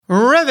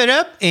Rev it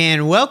up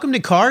and welcome to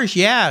Cars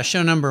Yeah,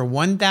 show number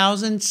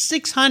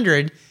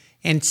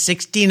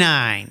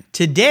 1669.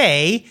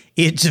 Today,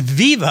 it's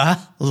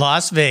Viva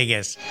Las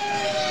Vegas.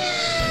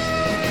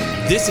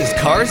 This is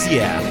Cars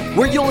Yeah,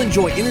 where you'll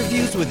enjoy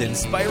interviews with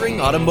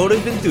inspiring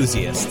automotive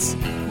enthusiasts.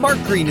 Mark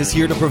Green is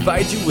here to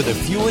provide you with a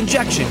fuel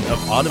injection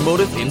of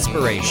automotive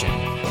inspiration.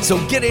 So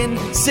get in,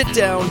 sit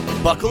down,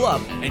 buckle up,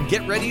 and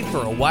get ready for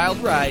a wild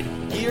ride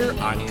here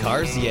on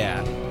Cars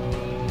Yeah.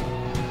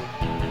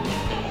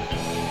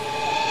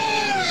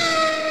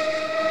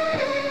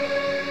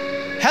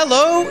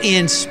 Hello,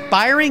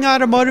 inspiring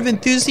automotive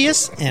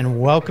enthusiasts, and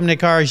welcome to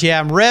Cars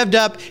Yeah. I'm revved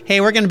up. Hey,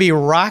 we're going to be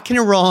rocking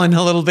and rolling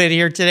a little bit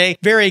here today.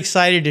 Very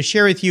excited to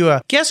share with you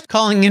a guest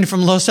calling in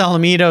from Los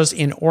Alamitos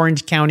in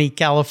Orange County,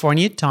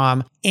 California,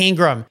 Tom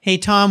Ingram. Hey,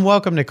 Tom,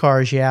 welcome to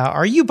Cars Yeah.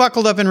 Are you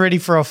buckled up and ready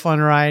for a fun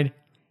ride?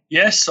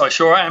 Yes, I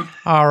sure am.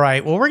 All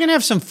right. Well, we're going to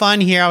have some fun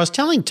here. I was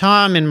telling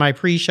Tom in my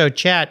pre-show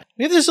chat,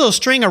 we have this little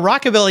string of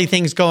rockabilly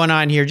things going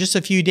on here. Just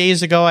a few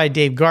days ago, I had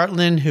Dave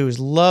Gartland, who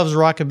loves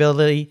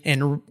rockabilly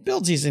and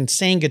builds these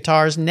insane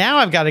guitars. Now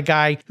I've got a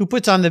guy who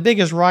puts on the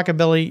biggest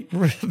rockabilly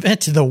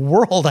event in the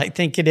world, I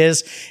think it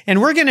is. And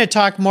we're going to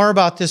talk more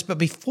about this. But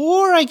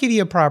before I give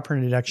you a proper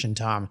introduction,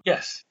 Tom.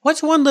 Yes.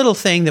 What's one little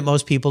thing that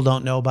most people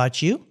don't know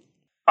about you?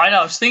 I know.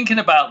 I was thinking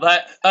about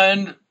that,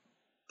 and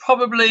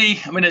probably,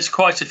 there's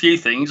quite a few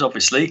things,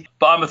 obviously,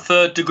 but I'm a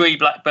third-degree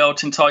black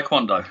belt in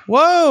Taekwondo.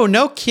 Whoa,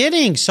 no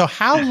kidding. So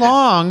how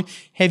long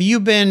have you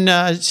been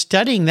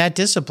studying that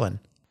discipline?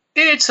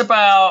 It's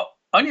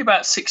only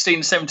about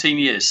 16, 17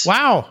 years.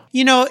 Wow.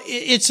 You know,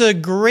 it's a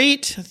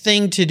great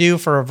thing to do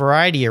for a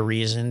variety of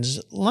reasons.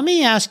 Let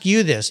me ask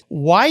you this.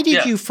 Why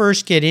did you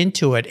first get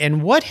into it,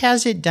 and what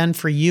has it done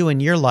for you in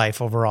your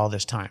life over all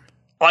this time?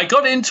 I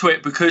got into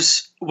it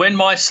because when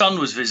my son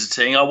was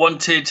visiting, I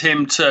wanted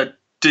him to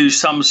do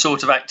some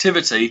sort of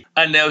activity,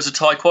 and there was a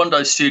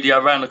Taekwondo studio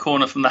around the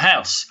corner from the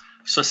house.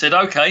 So I said,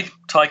 okay,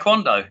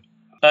 Taekwondo.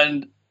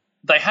 And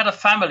they had a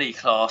family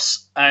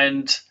class,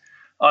 and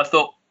I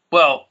thought,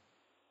 well,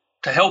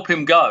 to help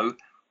him go,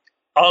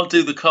 I'll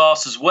do the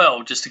class as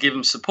well, just to give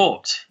him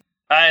support.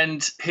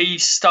 And he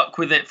stuck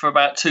with it for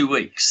about 2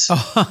 weeks.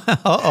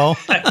 Uh-oh.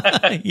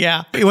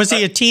 Yeah. Was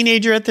he a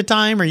teenager at the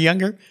time or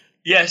younger?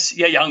 Yes,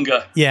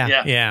 younger.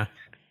 Yeah.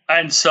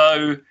 And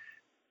so,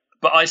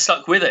 but I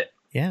stuck with it.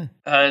 Yeah.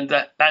 And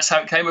that's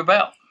how it came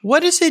about.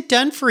 What has it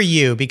done for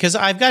you? Because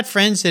I've got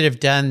friends that have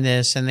done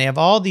this, and they have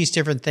all these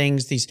different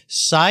things, these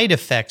side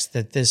effects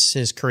that this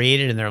has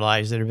created in their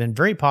lives that have been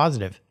very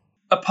positive.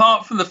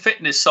 Apart from the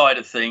fitness side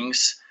of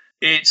things,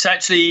 it's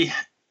actually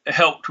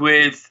helped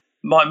with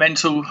my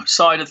mental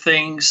side of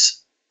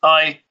things.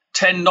 I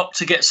tend not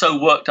to get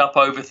so worked up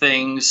over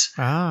things.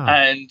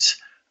 And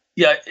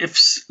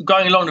if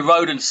going along the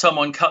road and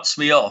someone cuts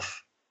me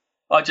off,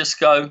 I just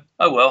go,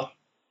 oh, well.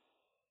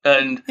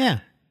 And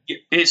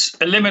it's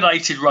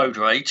eliminated road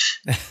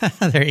rage.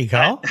 There you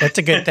go. That's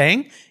a good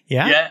thing.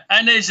 Yeah. Yeah.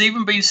 And there's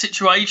even been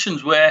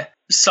situations where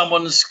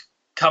someone's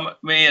come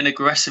at me in an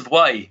aggressive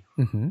way.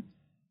 Mm-hmm.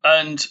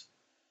 And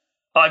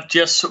I've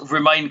just sort of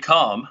remained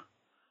calm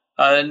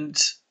and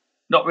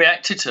not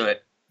reacted to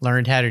it.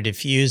 Learned how to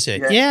diffuse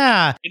it.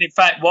 Yeah. And in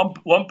fact,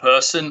 one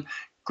person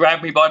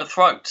grabbed me by the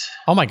throat.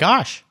 Oh, my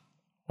gosh.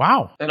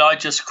 Wow. And I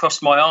just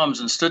crossed my arms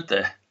and stood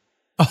there.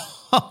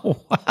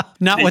 Oh, wow.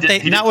 Not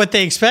what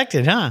they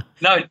expected, huh?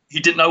 No, he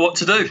didn't know what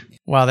to do.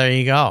 Well, there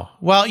you go.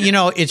 Well,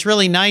 it's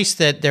really nice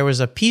that there was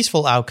a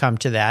peaceful outcome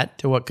to that,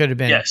 to what could have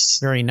been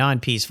very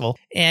non-peaceful.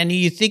 And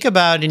you think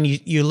about and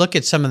you look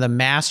at some of the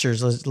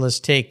masters. Let's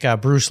take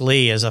Bruce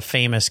Lee as a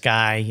famous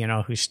guy,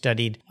 who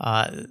studied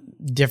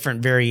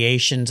different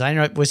variations. I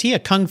know, was he a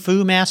kung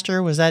fu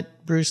master? Was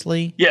that Bruce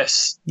Lee?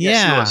 Yes. Yeah.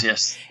 Yes, he was,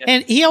 yes.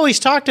 And he always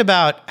talked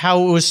about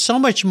how it was so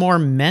much more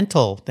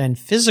mental than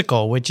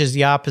physical, which is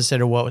the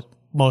opposite of what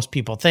most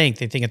people think.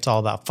 They think it's all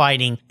about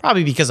fighting,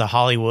 probably because of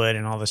Hollywood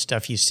and all the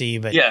stuff you see.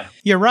 But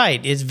you're right.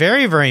 It's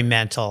very, very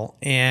mental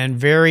and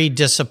very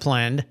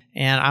disciplined.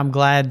 And I'm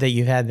glad that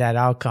you had that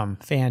outcome.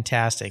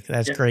 Fantastic.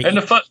 That's great. And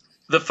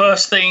the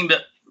first thing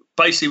that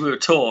basically we were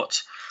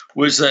taught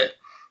was that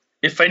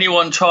if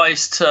anyone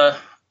tries to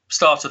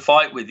start a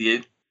fight with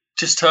you,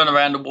 just turn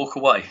around and walk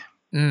away.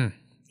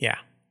 Yeah.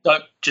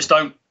 Don't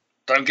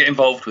get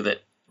involved with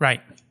it.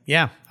 Right.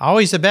 Yeah.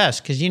 Always the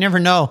best, because you never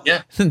know.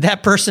 Yeah.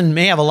 That person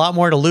may have a lot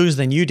more to lose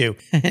than you do.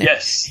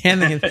 Yes.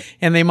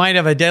 and they might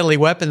have a deadly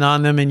weapon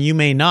on them and you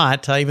may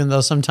not, even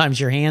though sometimes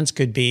your hands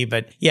could be.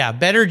 But yeah,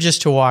 better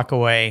just to walk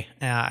away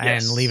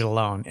and leave it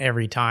alone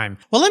every time.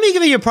 Well, let me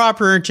give you a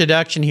proper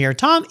introduction here.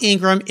 Tom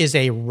Ingram is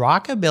a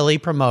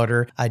rockabilly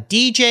promoter, a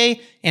DJ,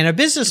 and a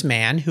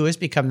businessman who has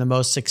become the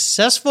most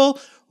successful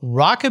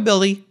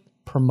rockabilly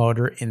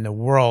promoter in the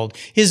world.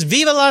 His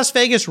Viva Las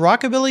Vegas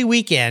Rockabilly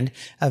Weekend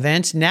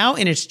event, now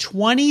in its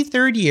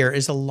 23rd year,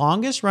 is the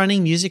longest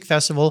running music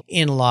festival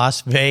in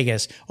Las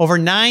Vegas. Over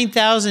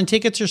 9,000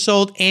 tickets are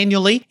sold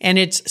annually, and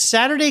its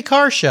Saturday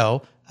car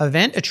show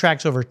event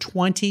attracts over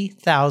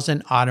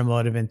 20,000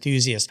 automotive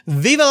enthusiasts.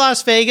 Viva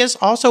Las Vegas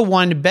also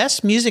won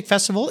Best Music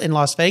Festival in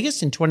Las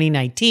Vegas in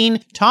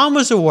 2019. Tom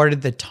was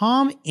awarded the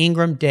Tom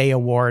Ingram Day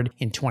Award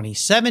in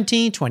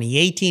 2017,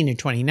 2018, and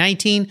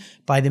 2019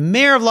 by the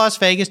mayor of Las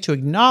Vegas to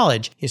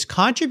acknowledge his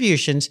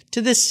contributions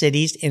to the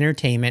city's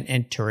entertainment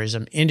and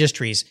tourism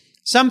industries.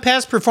 Some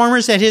past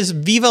performers at his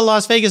Viva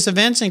Las Vegas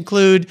events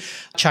include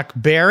Chuck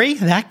Berry,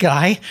 that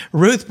guy,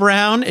 Ruth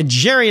Brown,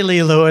 Jerry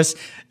Lee Lewis,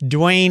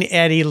 Dwayne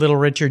Eddy, Little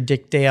Richard,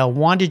 Dick Dale,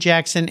 Wanda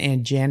Jackson,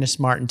 and Janice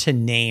Martin, to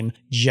name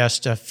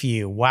just a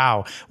few.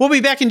 Wow. We'll be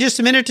back in just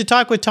a minute to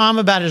talk with Tom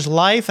about his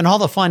life and all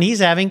the fun he's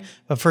having.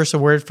 But first, a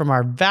word from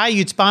our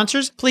valued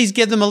sponsors. Please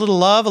give them a little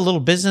love, a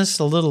little business,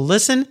 a little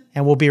listen,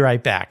 and we'll be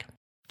right back.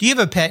 Do you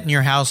have a pet in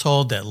your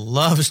household that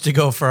loves to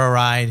go for a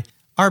ride?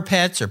 Our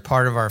pets are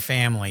part of our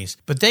families,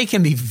 but they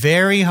can be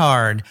very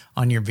hard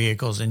on your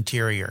vehicle's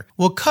interior.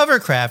 Well,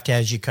 Covercraft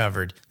has you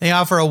covered. They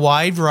offer a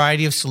wide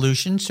variety of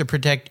solutions to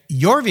protect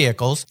your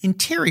vehicle's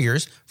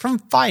interiors from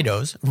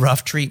Fido's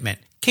rough treatment.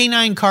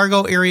 Canine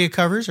cargo area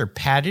covers are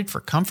padded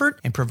for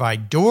comfort and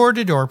provide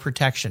door-to-door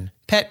protection.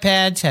 Pet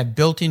pads have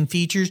built-in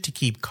features to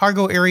keep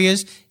cargo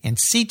areas and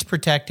seats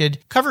protected.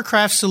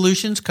 Covercraft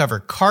solutions cover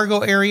cargo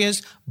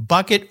areas,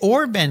 bucket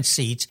or bench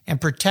seats, and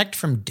protect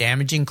from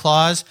damaging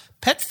claws,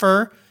 pet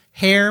fur,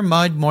 hair,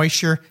 mud,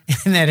 moisture,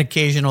 and that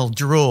occasional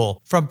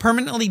drool from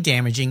permanently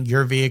damaging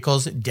your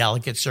vehicle's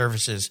delicate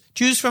surfaces.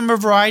 Choose from a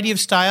variety of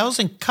styles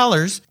and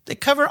colors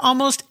that cover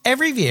almost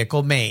every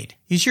vehicle made.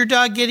 Is your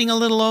dog getting a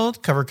little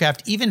old?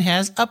 Covercraft even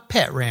has a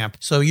pet ramp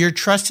so your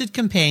trusted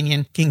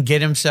companion can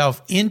get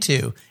himself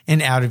into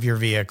and out of your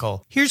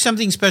vehicle. Here's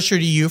something special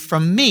to you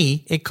from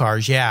me at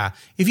Cars Yeah.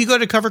 If you go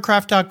to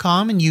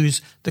covercraft.com and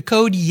use the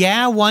code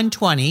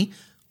YEAH120,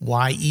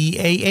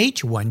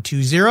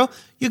 YEAH120,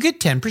 you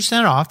get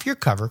 10% off your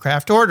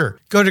Covercraft order.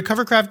 Go to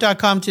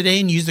covercraft.com today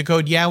and use the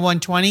code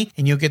YEAH120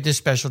 and you'll get this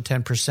special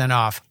 10%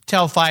 off.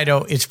 Tell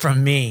Fido it's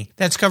from me.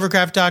 That's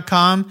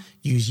covercraft.com.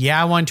 Use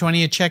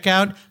YEAH120 at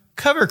checkout.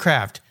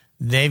 Covercraft,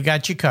 they've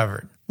got you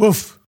covered.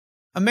 Woof.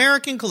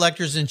 American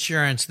Collectors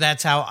Insurance,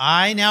 that's how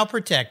I now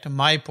protect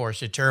my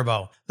Porsche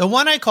Turbo, the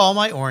one I call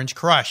my Orange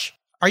Crush.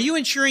 Are you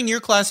insuring your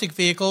classic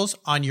vehicles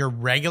on your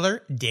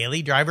regular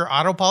daily driver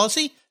auto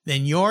policy?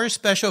 Then your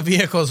special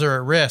vehicles are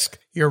at risk.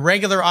 Your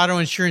regular auto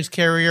insurance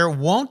carrier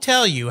won't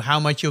tell you how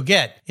much you'll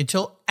get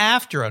until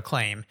after a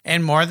claim,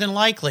 and more than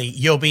likely,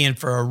 you'll be in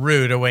for a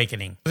rude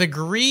awakening. With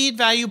agreed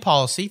value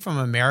policy from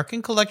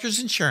American Collectors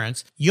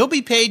Insurance, you'll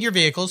be paid your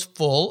vehicle's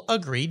full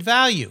agreed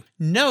value.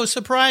 No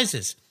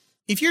surprises.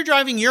 If you're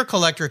driving your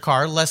collector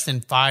car less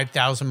than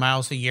 5,000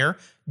 miles a year,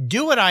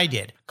 do what I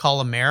did. Call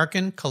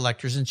American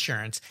Collectors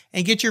Insurance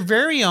and get your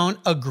very own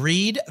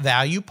agreed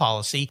value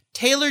policy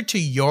tailored to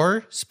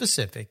your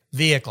specific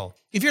vehicle.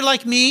 If you're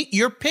like me,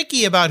 you're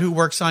picky about who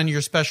works on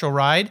your special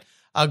ride.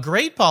 A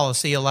great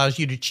policy allows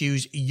you to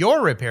choose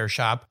your repair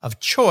shop of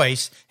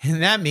choice,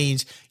 and that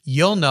means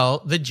you'll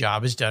know the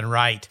job is done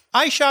right.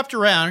 I shopped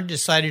around and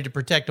decided to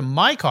protect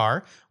my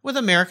car with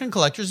American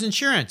Collectors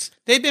Insurance.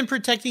 They've been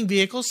protecting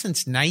vehicles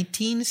since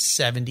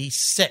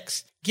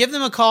 1976. Give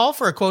them a call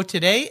for a quote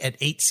today at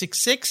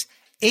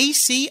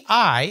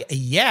 866-ACI.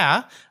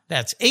 Yeah,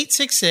 that's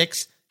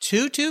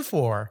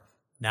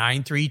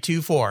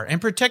 866-224-9324. And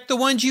protect the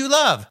ones you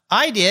love.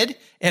 I did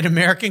at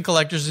American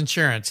Collectors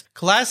Insurance.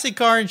 Classic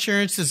car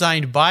insurance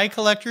designed by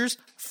collectors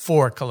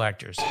for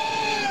collectors.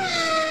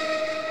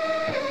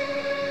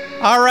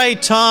 All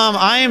right, Tom,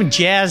 I am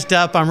jazzed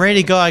up. I'm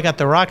ready to go. I got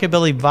the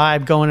rockabilly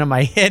vibe going in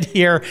my head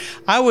here.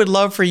 I would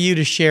love for you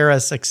to share a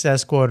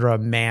success quote or a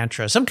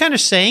mantra, some kind of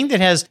saying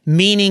that has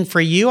meaning for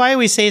you. I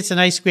always say it's a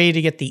nice way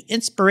to get the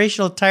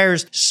inspirational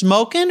tires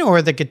smoking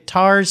or the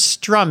guitars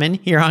strumming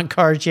here on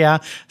Cars Yeah.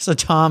 So,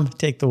 Tom,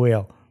 take the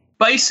wheel.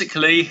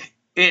 Basically,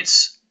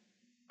 it's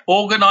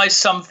organize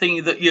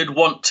something that you'd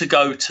want to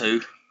go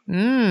to.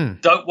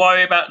 Don't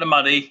worry about the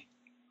money,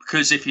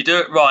 because if you do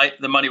it right,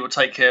 the money will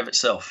take care of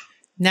itself.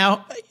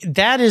 Now,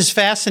 that is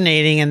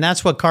fascinating, and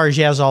that's what Cars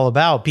Yeah is all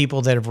about,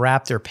 people that have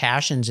wrapped their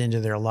passions into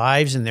their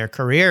lives and their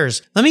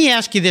careers. Let me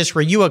ask you this.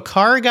 Were you a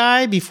car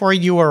guy before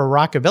you were a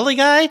rockabilly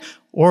guy,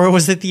 or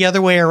was it the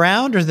other way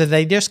around, or did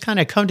they just kind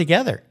of come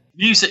together?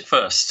 Music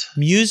first.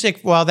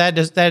 Music, well,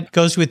 that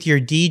goes with your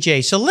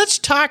DJ. So let's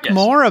talk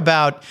more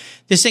about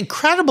this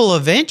incredible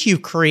event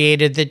you've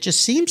created that just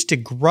seems to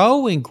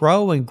grow and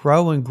grow and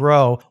grow and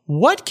grow.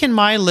 What can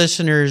my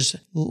listeners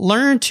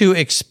learn to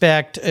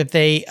expect if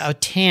they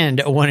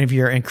attend one of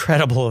your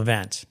incredible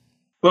events?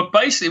 Well,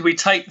 basically, we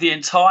take the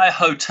entire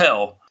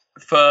hotel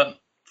for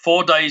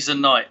 4 days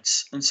and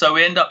nights. And so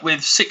we end up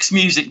with 6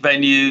 music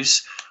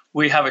venues.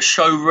 We have a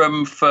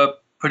showroom for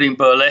putting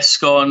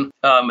burlesque on,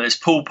 there's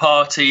pool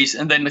parties,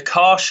 and then the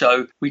car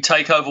show, we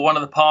take over one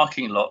of the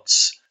parking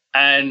lots,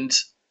 and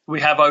we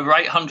have over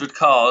 800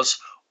 cars,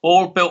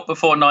 all built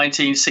before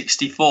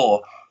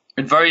 1964.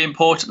 And very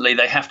importantly,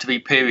 they have to be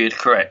period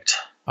correct.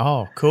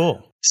 Oh,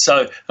 cool.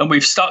 So, and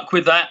we've stuck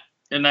with that,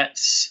 and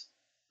that's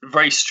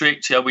very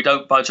strict. We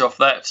don't budge off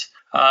that.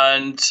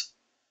 And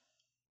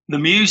The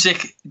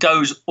music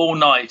goes all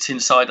night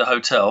inside the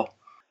hotel.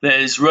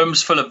 There's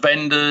rooms full of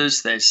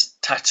vendors, there's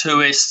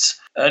tattooists,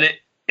 and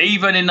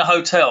even in the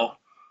hotel,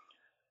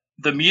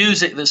 the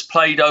music that's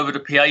played over the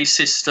PA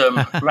system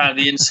around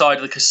the inside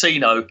of the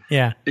casino,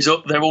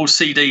 they're all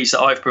CDs that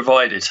I've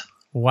provided.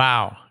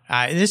 Wow.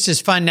 This is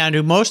fun. Now,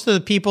 do most of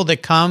the people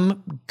that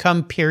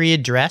come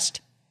period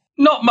dressed?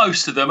 Not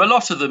most of them. A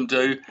lot of them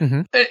do.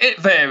 Mm-hmm. It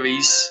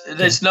varies.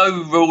 There's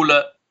no rule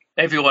that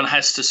everyone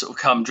has to sort of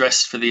come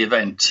dressed for the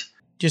event.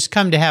 Just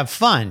come to have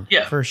fun,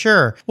 for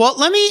sure. Well,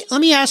 let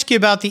me ask you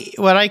about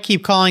what I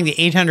keep calling the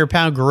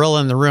 800-pound gorilla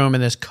in the room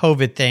and this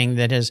COVID thing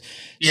that has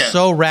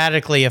so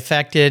radically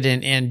affected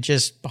and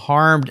just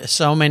harmed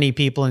so many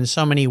people in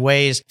so many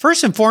ways.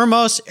 First and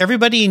foremost,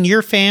 everybody in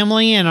your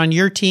family and on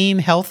your team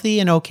healthy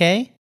and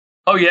okay?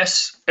 Oh,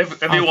 yes.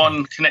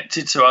 Everyone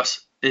connected to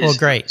us is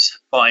great.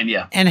 Fine,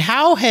 yeah. And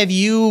how have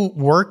you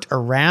worked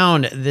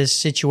around this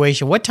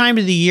situation? What time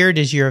of the year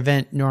does your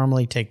event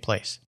normally take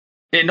place?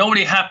 It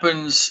normally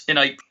happens in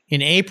April.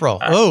 In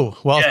April.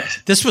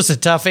 This was a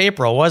tough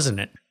April, wasn't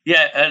it?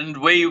 Yeah, and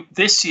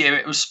this year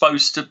it was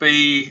supposed to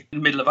be in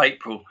the middle of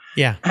April.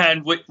 Yeah.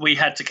 And we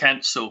had to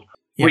cancel.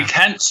 Yeah. We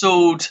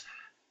cancelled,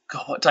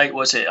 what date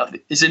was it?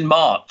 It's in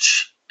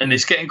March, and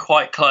it's getting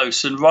quite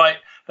close. And right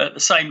at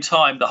the same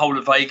time, the whole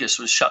of Vegas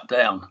was shut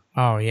down.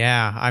 Oh,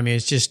 yeah. I mean,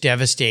 it's just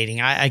devastating.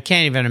 I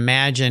can't even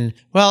imagine.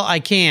 Well, I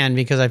can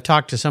because I've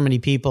talked to so many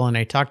people and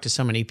I talk to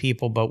so many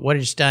people, but what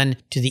it's done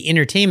to the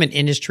entertainment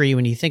industry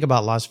when you think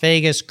about Las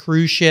Vegas,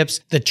 cruise ships,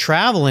 the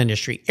travel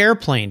industry,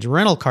 airplanes,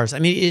 rental cars. I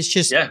mean, it's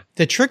just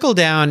the trickle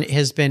down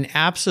has been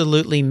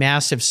absolutely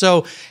massive.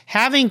 So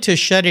having to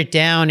shut it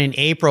down in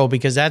April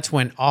because that's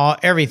when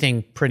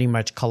everything pretty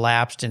much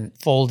collapsed and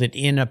folded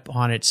in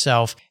upon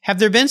itself. Have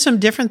there been some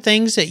different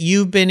things that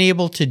you've been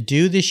able to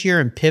do this year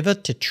and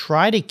pivot to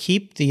try to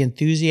keep the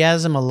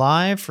enthusiasm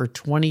alive for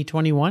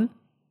 2021?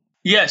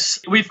 Yes,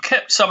 we've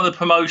kept some of the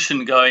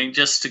promotion going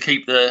just to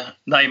keep the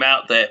name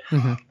out there.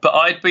 Mm-hmm. But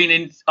I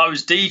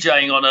was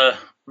DJing on a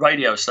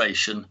radio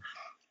station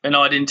and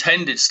I'd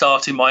intended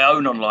starting my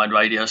own online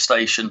radio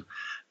station.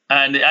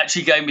 And it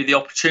actually gave me the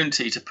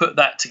opportunity to put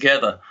that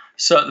together.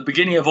 So at the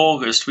beginning of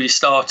August, we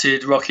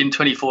started Rockin'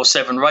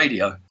 24/7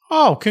 Radio.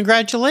 Oh,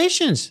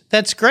 congratulations.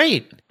 That's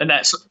great. And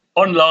that's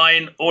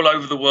online all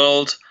over the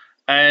world.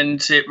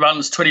 And it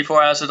runs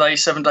 24 hours a day,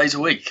 7 days a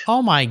week.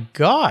 Oh, my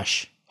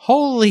gosh.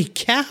 Holy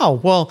cow.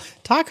 Well,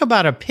 talk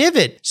about a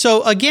pivot.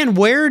 So, again,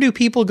 where do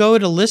people go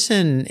to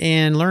listen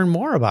and learn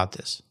more about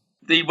this?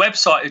 The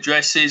website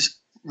address is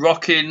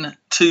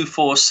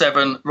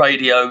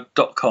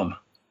rockin247radio.com.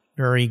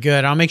 Very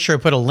good. I'll make sure I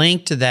put a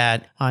link to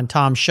that on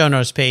Tom's show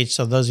notes page.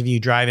 So those of you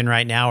driving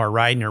right now or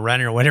riding or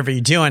running or whatever you're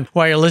doing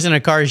while you're listening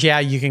to Cars Yeah,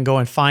 you can go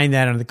and find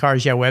that on the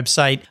Cars Yeah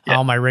website. Yeah.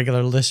 All my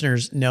regular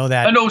listeners know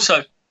that. And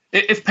also,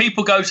 if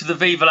people go to the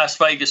Viva Las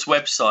Vegas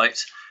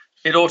website,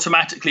 it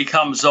automatically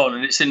comes on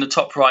and it's in the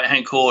top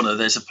right-hand corner.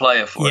 There's a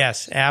player for it.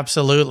 Yes,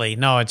 absolutely.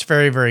 No, it's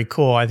very, very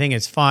cool. I think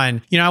it's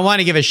fun. You know, I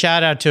want to give a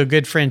shout out to a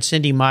good friend,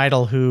 Cindy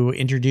Meidel, who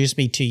introduced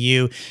me to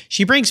you.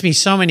 She brings me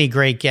so many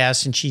great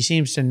guests and she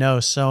seems to know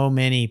so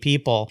many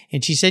people.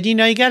 And she said, you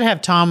know, you got to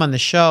have Tom on the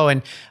show.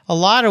 And a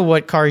lot of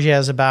what Cars Yeah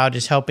is about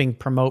is helping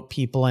promote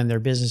people and their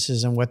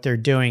businesses and what they're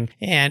doing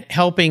and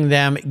helping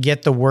them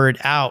get the word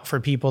out for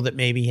people that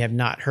maybe have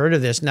not heard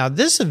of this. Now,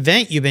 this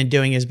event you've been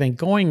doing has been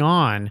going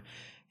on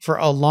for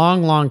a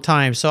long, long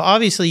time. So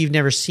obviously you've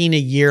never seen a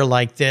year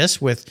like this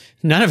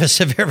none of us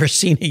have ever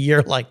seen a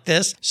year like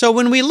this. So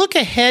when we look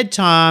ahead,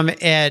 Tom,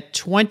 at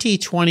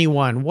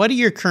 2021, what are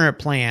your current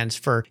plans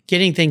for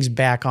getting things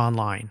back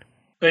online?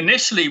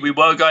 Initially, we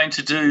were going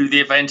to do the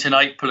event in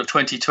April of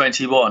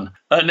 2021.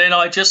 And then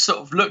I just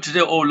sort of looked at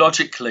it all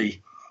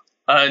logically.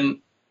 And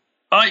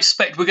I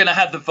expect we're going to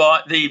have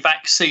the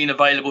vaccine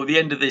available at the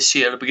end of this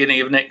year, at the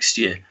beginning of next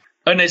year.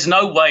 And there's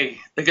no way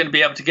they're going to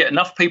be able to get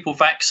enough people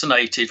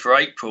vaccinated for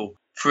April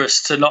for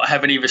us to not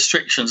have any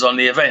restrictions on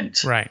the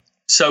event. Right.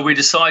 So we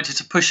decided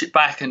to push it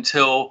back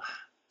until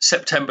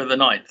September the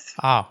 9th.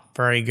 Oh,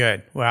 very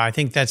good. Well, I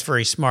think that's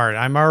very smart.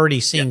 I'm already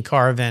seeing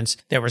car events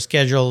that were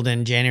scheduled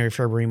in January,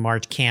 February,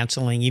 March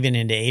canceling even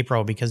into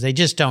April because they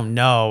just don't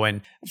know.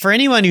 And for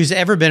anyone who's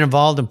ever been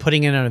involved in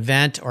putting in an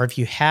event, or if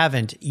you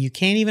haven't, you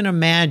can't even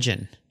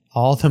imagine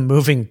all the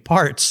moving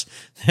parts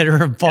that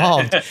are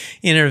involved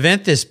in an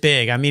event this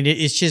big. I mean,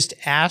 it's just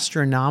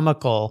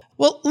astronomical.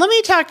 Well, let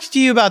me talk to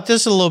you about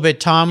this a little bit,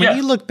 Tom. When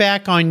you look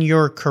back on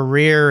your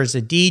career as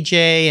a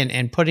DJ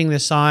and putting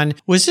this on,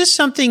 was this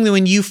something that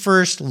when you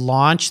first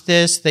launched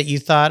this that you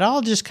thought,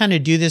 I'll just kind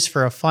of do this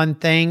for a fun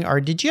thing? Or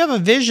did you have a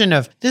vision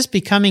of this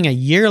becoming a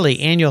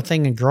yearly annual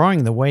thing and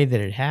growing the way that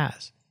it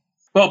has?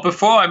 Well,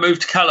 before I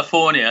moved to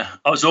California,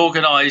 I was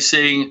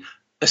organizing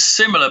a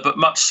similar but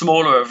much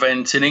smaller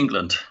event in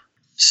England.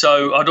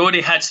 So I'd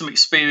already had some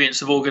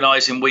experience of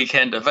organising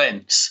weekend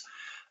events.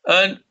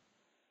 And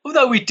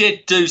although we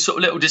did do sort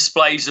of little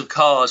displays of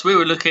cars, we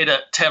were looking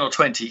at 10 or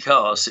 20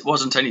 cars. It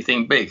wasn't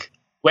anything big.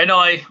 When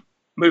I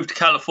moved to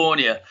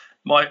California,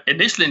 my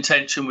initial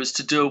intention was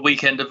to do a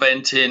weekend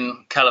event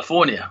in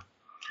California.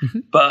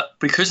 But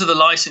because of the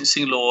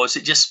licensing laws,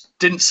 it just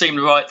didn't seem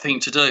the right thing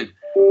to do.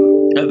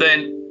 And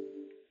then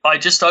I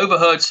just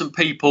overheard some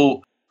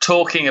people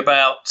talking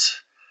about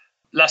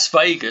Las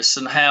Vegas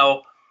and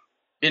how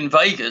in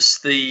Vegas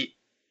the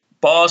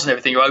bars and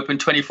everything are open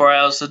 24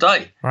 hours a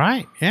day.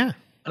 Right. Yeah.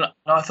 And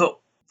I thought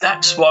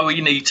that's why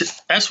we need to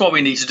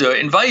do it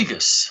in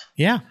Vegas.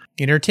 Yeah.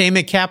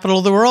 Entertainment capital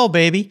of the world,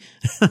 baby.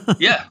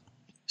 Yeah.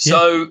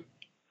 So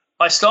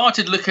I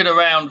started looking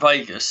around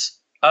Vegas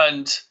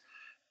and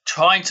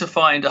trying to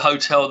find a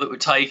hotel that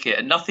would take it,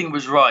 and nothing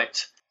was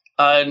right.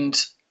 And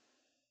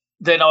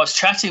then I was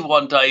chatting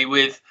one day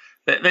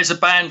there's a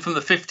band from the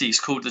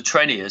 50s called the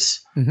Treniers,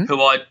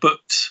 who I'd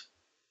booked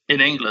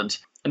in England.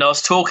 And I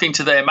was talking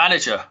to their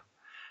manager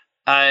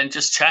and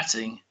just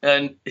chatting.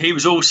 And he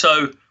was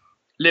also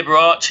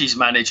Liberace's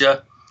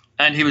manager,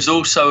 and he was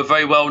also a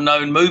very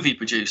well-known movie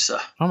producer.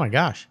 Oh, my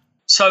gosh.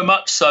 So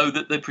much so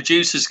that the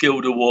Producers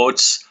Guild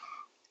Awards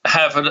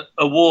have an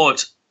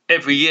award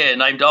every year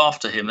named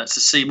after him. That's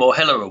the Seymour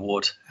Heller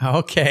Award.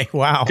 Okay,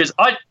 wow. Because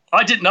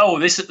I didn't know all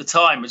this at the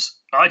time.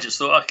 I just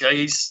thought, okay,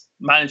 he's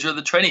manager of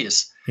the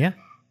Treniers. Yeah.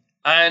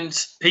 And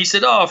he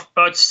said,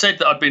 I'd said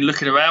that I'd been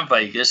looking around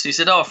Vegas. He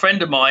said, a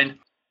friend of mine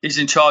is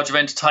in charge of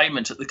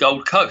entertainment at the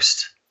Gold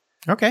Coast.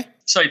 Okay.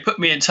 So he put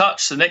me in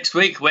touch. The next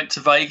week, went to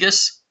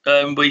Vegas.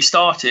 We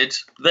started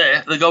there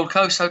at the Gold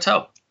Coast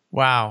Hotel.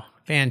 Wow.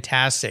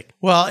 Fantastic.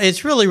 Well,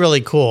 it's really,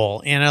 really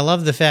cool. And I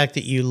love the fact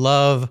that you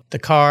love the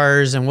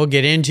cars, and we'll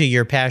get into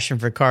your passion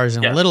for cars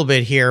in a little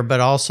bit here,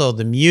 but also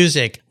the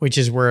music, which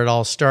is where it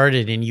all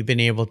started. And you've been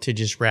able to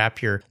just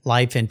wrap your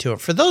life into it.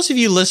 For those of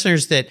you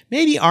listeners that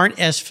maybe aren't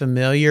as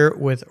familiar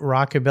with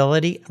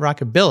rockabilly,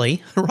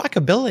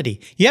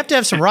 you have to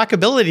have some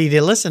rockabilly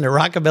to listen to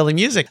rockabilly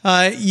music.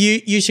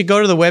 You should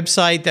go to the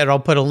website that I'll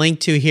put a link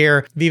to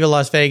here, Viva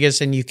Las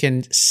Vegas, and you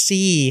can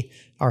see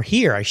or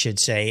hear, I should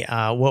say,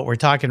 what we're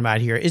talking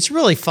about here. It's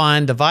really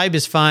fun. The vibe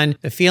is fun.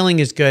 The feeling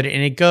is good.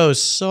 And it goes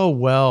so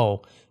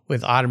well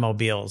with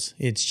automobiles.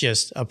 It's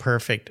just a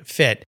perfect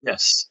fit.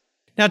 Yes.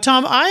 Now,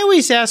 Tom, I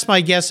always ask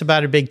my guests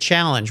about a big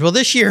challenge. Well,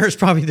 this year is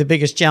probably the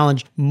biggest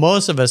challenge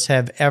most of us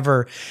have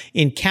ever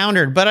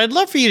encountered. But I'd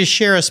love for you to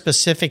share a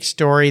specific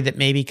story that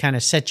maybe kind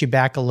of set you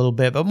back a little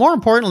bit. But more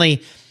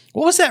importantly,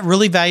 what was that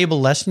really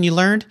valuable lesson you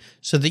learned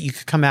so that you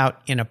could come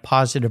out in a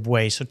positive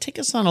way? So take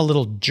us on a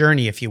little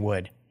journey, if you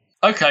would.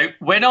 Okay,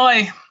 when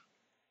I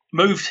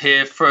moved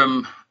here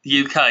from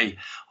the UK,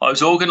 I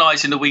was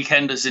organising the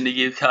weekenders in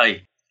the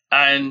UK,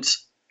 and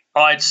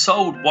I'd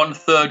sold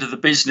 1/3 of the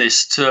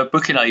business to a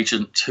booking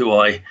agent who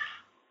I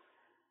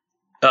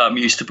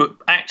used to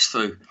book acts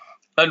through.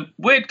 And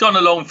we'd gone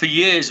along for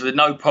years with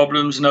no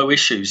problems, no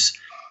issues.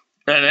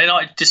 And then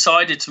I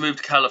decided to move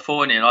to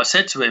California, and I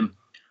said to him,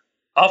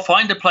 I'll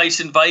find a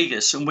place in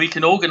Vegas and we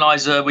can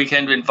organise a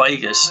weekender in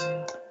Vegas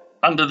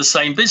under the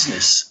same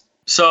business.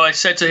 So I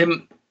said to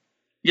him,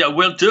 yeah,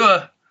 we'll do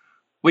a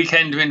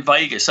weekender in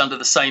Vegas under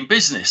the same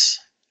business.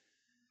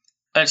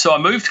 And so I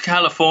moved to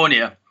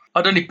California.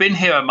 I'd only been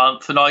here a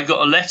month, and I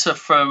got a letter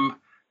from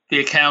the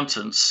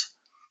accountants.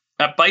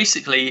 That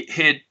basically,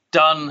 he had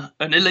done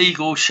an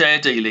illegal share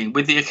dealing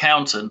with the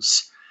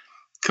accountants,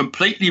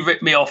 completely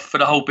ripped me off for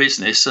the whole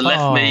business, and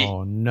left me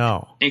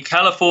in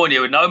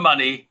California with no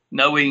money,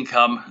 no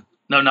income,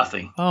 no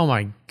nothing. Oh,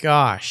 my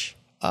gosh.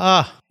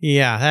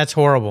 Yeah, that's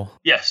horrible.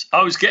 Yes,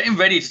 I was getting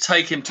ready to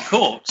take him to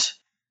court.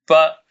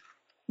 But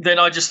then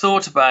I just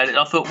thought about it.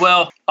 I thought,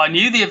 well, I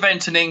knew the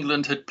event in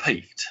England had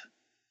peaked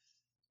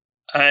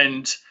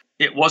and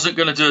it wasn't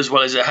going to do as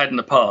well as it had in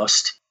the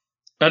past.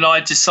 And I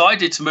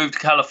decided to move to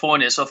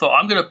California. So I thought,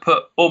 I'm going to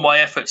put all my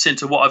efforts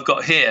into what I've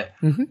got here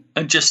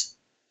and just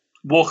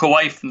walk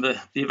away from the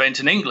event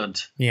in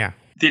England. Yeah.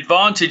 The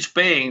advantage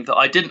being that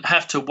I didn't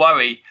have to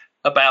worry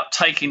about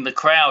taking the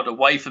crowd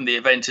away from the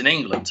event in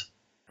England.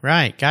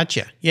 Right.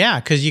 Gotcha. Yeah.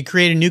 Because you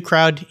create a new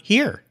crowd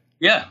here.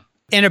 Yeah.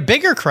 And a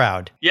bigger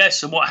crowd.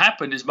 Yes, and what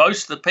happened is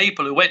most of the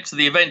people who went to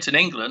the event in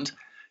England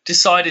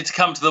decided to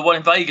come to the one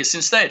in Vegas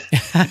instead.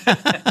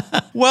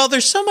 Well,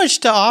 there's so much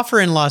to offer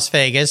in Las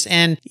Vegas.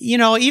 And, you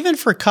know, even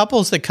for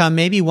couples that come,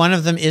 maybe one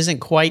of them isn't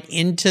quite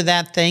into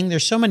that thing.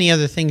 There's so many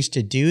other things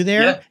to do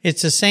there. Yeah.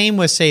 It's the same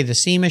with, say, the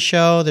SEMA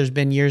show. There's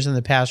been years in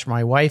the past where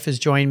my wife has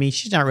joined me.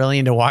 She's not really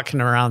into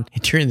walking around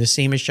during the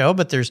SEMA show,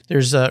 but there's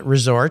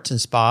resorts and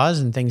spas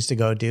and things to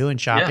go do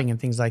and shopping and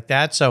things like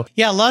that. So,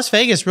 yeah, Las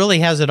Vegas really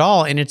has it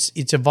all. And it's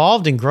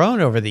evolved and grown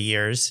over the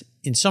years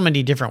in so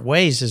many different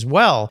ways as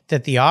well,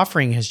 that the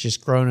offering has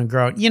just grown and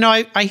grown. You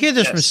know, I hear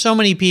this from so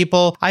many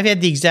people. I've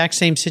had the exact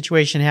same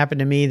situation happen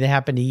to me that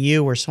happened to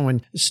you, where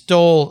someone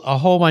stole a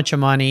whole bunch of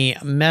money,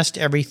 messed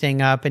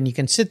everything up, and you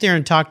can sit there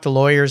and talk to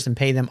lawyers and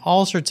pay them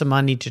all sorts of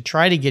money to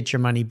try to get your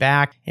money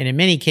back. And in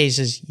many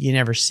cases, you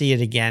never see it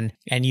again.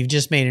 And you've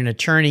just made an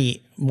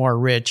attorney more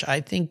rich.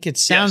 I think it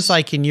sounds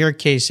like in your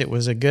case, it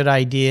was a good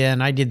idea.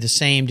 And I did the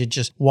same, to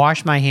just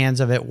wash my hands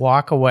of it,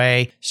 walk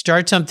away,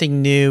 start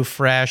something new,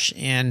 fresh,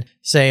 and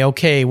say,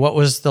 okay, what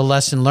was the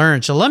lesson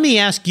learned? So let me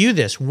ask you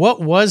this.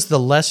 What was the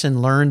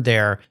lesson learned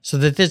there so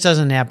that this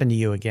doesn't happen to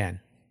you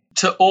again?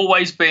 to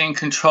always be in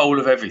control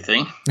of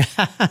everything.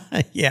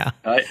 Yeah.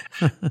 Right?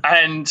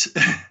 And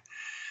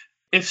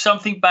if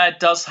something bad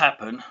does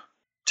happen,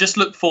 just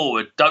look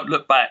forward. Don't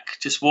look back.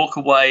 Just walk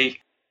away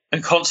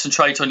and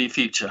concentrate on your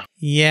future.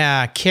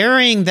 Yeah.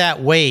 Carrying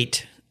that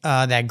weight,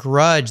 that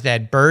grudge,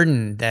 that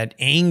burden, that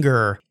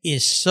anger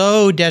is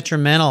so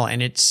detrimental,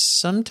 and it's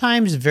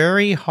sometimes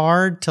very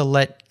hard to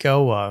let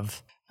go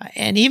of.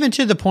 And even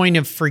to the point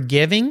of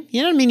forgiving,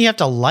 you know what I mean? You have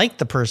to like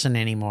the person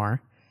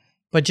anymore,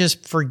 but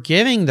just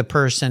forgiving the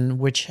person,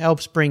 which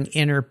helps bring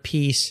inner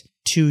peace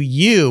to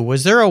you.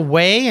 Was there a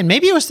way, and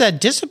maybe it was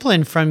that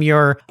discipline from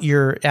your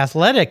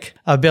athletic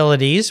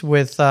abilities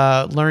with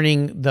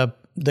learning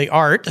the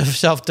art of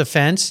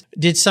self-defense,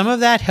 did some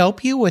of that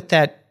help you with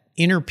that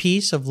inner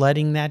peace of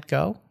letting that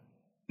go?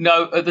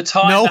 No, at the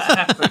time that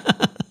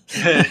happened.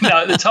 No,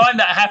 at the time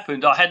that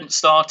happened, I hadn't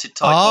started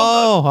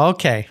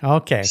Taekwondo. Oh,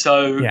 okay.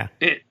 So yeah.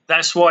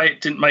 That's why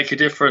it didn't make a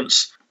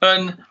difference.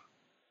 And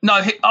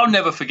no, I'll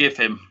never forgive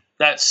him.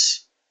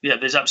 There's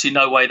absolutely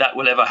no way that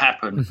will ever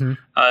happen.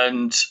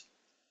 Mm-hmm.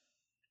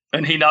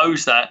 And he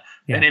knows that.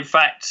 Yeah. And in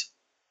fact,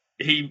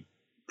 he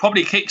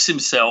probably kicks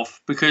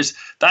himself, because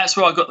that's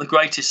where I got the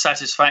greatest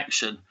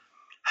satisfaction.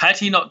 Had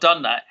he not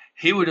done that,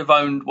 he would have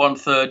owned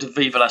 1/3 of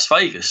Viva Las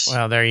Vegas.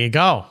 Well, there you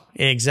go.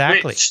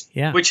 Exactly.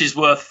 Which is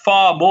worth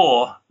far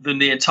more than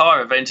the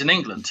entire event in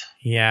England.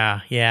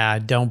 Yeah.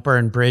 Don't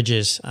burn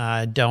bridges.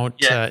 Don't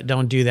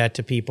do that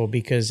to people,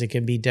 because it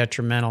can be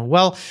detrimental.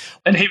 Well,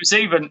 and he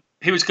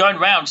was going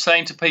around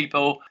saying to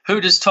people,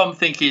 "Who does Tom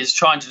think he is,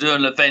 trying to do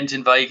an event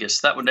in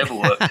Vegas? That would never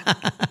work."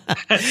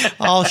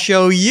 I'll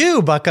show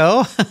you,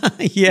 bucko.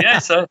 Yeah.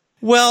 So.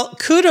 Well,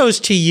 kudos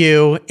to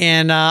you,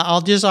 and I'll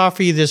just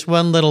offer you this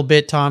one little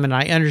bit, Tom, and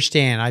I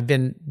understand. I've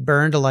been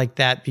burned like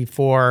that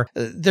before.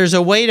 There's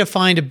a way to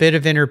find a bit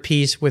of inner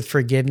peace with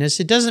forgiveness.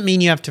 It doesn't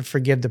mean you have to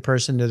forgive the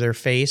person to their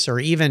face, or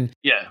even,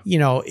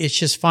 it's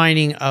just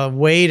finding a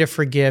way to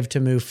forgive to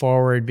move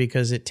forward,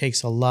 because it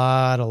takes a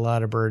lot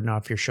of burden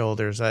off your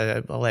shoulders.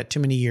 I let too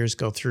many years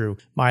go through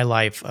my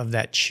life of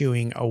that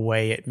chewing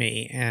away at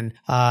me, and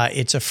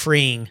it's a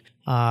freeing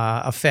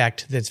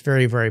effect that's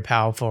very, very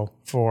powerful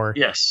for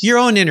your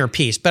own inner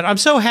peace. But I'm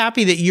so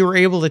happy that you were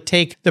able to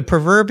take the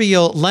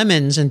proverbial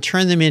lemons and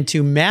turn them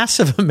into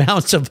massive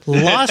amounts of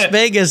Las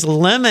Vegas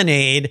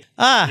lemonade.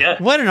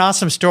 What an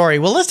awesome story.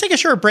 Well, let's take a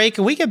short break,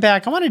 and we get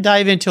back. I want to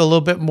dive into a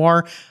little bit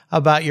more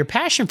about your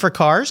passion for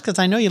cars, because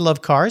I know you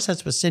love cars.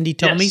 That's what Cindy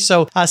told me.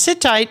 So sit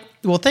tight.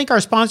 We'll thank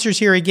our sponsors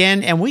here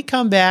again, and we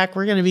come back.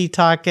 We're going to be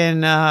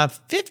talking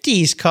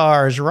 50s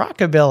cars,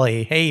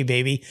 rockabilly. Hey,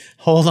 baby,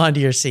 hold on to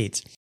your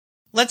seats.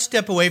 Let's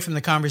step away from the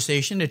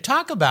conversation to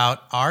talk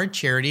about our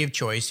charity of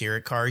choice here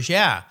at Cars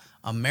Yeah,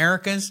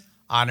 America's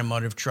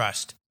Automotive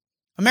Trust.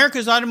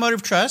 America's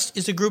Automotive Trust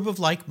is a group of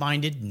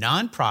like-minded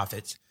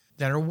nonprofits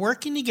that are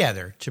working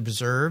together to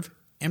preserve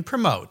and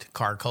promote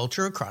car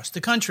culture across the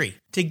country.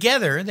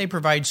 Together, they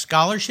provide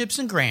scholarships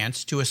and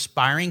grants to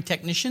aspiring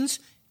technicians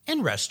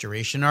and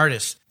restoration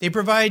artists. They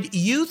provide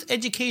youth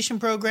education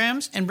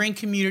programs and bring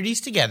communities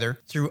together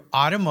through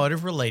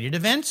automotive-related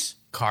events,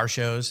 car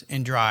shows,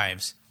 and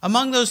drives.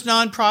 Among those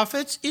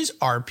nonprofits is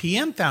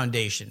RPM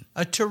Foundation,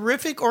 a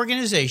terrific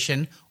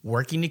organization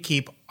working to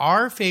keep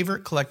our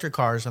favorite collector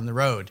cars on the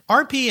road.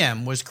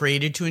 RPM was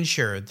created to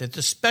ensure that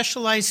the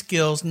specialized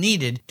skills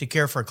needed to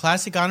care for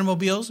classic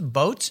automobiles,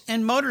 boats,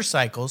 and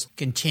motorcycles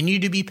continue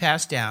to be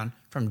passed down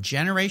from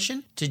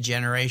generation to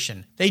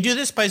generation. They do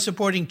this by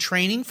supporting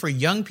training for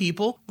young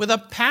people with a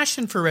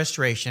passion for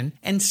restoration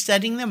and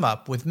setting them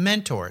up with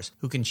mentors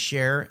who can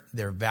share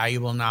their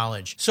valuable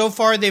knowledge. So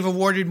far, they've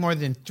awarded more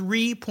than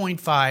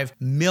 $3.5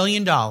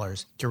 million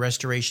to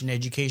restoration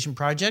education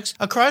projects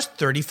across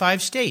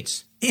 35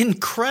 states.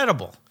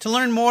 Incredible! To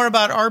learn more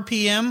about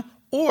RPM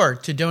or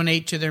to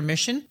donate to their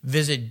mission,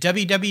 visit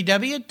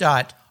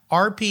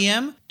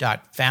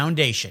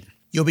www.rpm.foundation.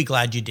 You'll be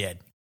glad you did.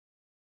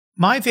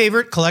 My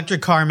favorite collector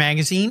car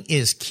magazine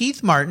is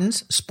Keith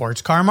Martin's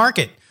Sports Car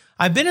Market.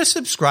 I've been a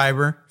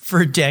subscriber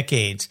for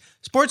decades.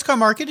 Sports Car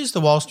Market is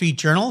the Wall Street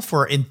Journal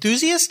for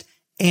enthusiasts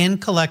and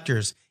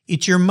collectors.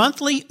 It's your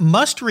monthly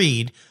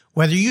must-read,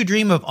 whether you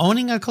dream of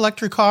owning a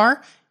collector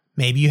car,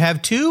 maybe you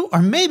have 2,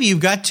 or maybe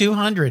you've got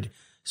 200.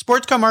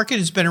 Sports Car Market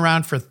has been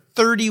around for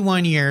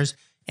 31 years,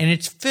 and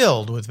it's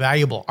filled with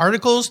valuable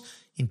articles,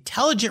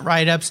 intelligent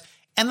write-ups,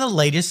 and the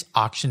latest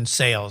auction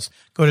sales.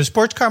 Go to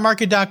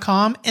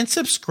sportscarmarket.com and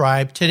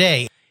subscribe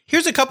today.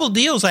 Here's a couple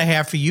deals I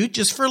have for you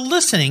just for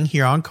listening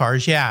here on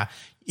Cars Yeah.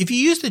 If you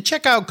use the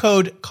checkout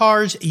code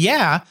Cars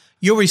Yeah,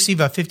 you'll receive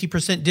a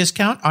 50%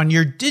 discount on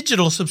your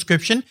digital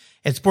subscription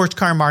at Sports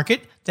Car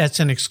Market. That's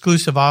an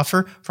exclusive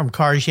offer from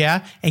Cars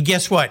Yeah. And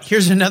guess what?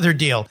 Here's another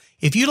deal.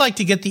 If you'd like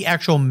to get the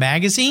actual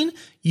magazine,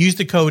 use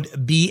the code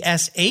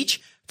BSH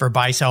for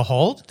buy, sell,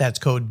 hold. That's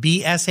code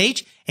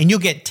BSH, and you'll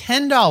get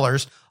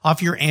 $10 off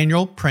your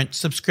annual print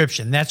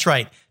subscription. That's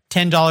right,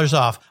 $10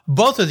 off.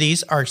 Both of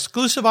these are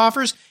exclusive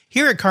offers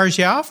here at Cars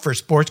Yeah for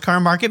Sports Car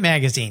Market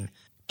Magazine.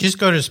 Just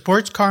go to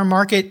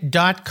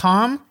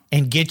sportscarmarket.com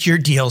and get your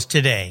deals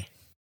today.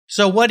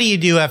 So what do you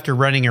do after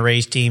running a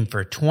race team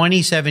for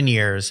 27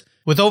 years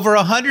with over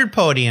 100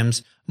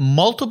 podiums,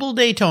 multiple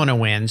Daytona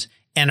wins,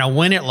 and a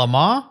win at Le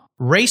Mans?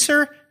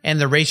 Racer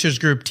and the Racers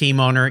Group team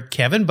owner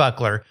Kevin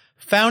Buckler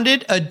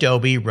founded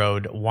Adobe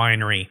Road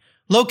Winery.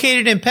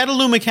 Located in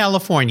Petaluma,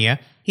 California,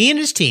 he and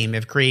his team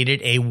have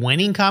created a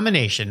winning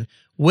combination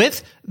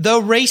with the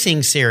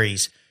Racing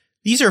Series.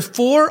 These are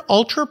 4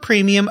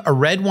 ultra-premium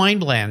red wine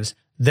blends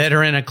that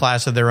are in a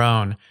class of their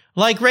own.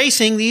 Like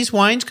racing, these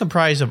wines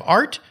comprise of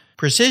art,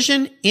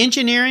 precision,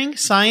 engineering,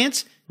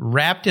 science,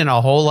 wrapped in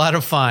a whole lot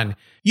of fun.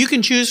 You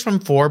can choose from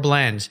 4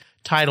 blends,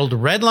 titled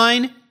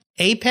Redline,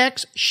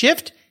 Apex,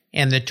 Shift,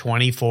 and the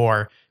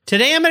 24.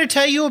 Today I'm going to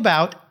tell you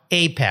about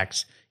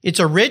Apex. It's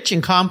a rich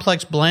and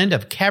complex blend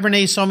of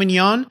Cabernet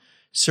Sauvignon,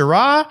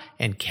 Syrah,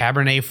 and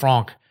Cabernet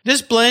Franc.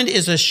 This blend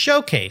is a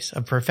showcase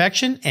of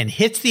perfection and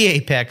hits the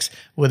apex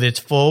with its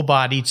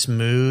full-bodied,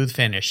 smooth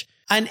finish.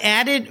 An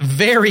added,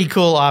 very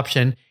cool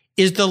option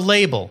is the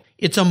label.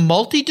 It's a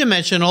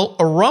multi-dimensional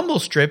rumble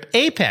strip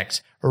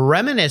apex,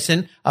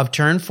 reminiscent of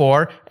Turn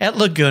 4 at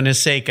Laguna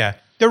Seca.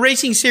 The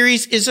Racing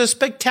Series is a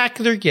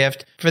spectacular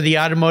gift for the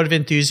automotive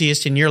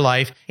enthusiast in your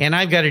life, and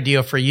I've got a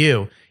deal for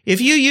you. If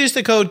you use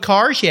the code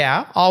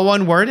CARSYEAH, all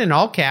one word in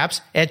all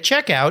caps, at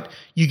checkout,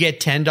 you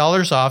get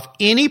 $10 off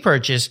any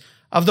purchase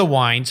of the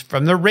wines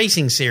from the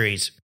Racing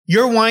Series.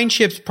 Your wine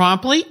ships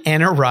promptly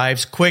and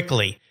arrives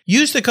quickly.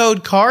 Use the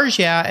code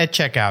CARSYEAH at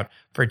checkout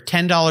for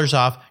 $10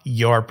 off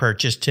your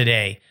purchase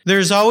today.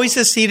 There's always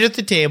a seat at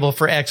the table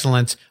for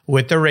excellence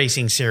with the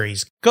Racing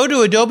Series. Go to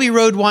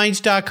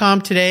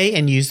adoberoadwines.com today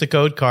and use the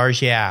code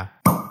CARSYEAH.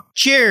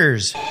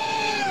 Cheers!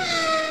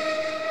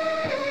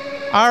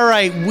 All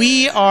right,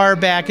 we are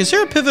back. Is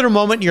there a pivotal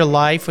moment in your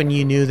life when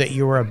you knew that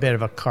you were a bit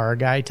of a car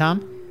guy,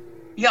 Tom?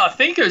 Yeah, I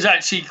think it was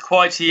actually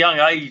quite a young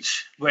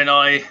age when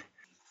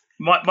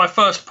my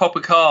first proper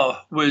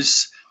car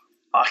was,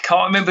 I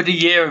can't remember the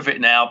year of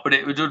it now, but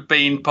it would have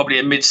been probably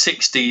a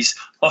mid-60s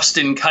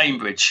Austin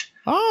Cambridge.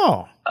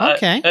 Oh,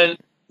 okay. And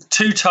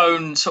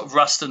two-tone sort of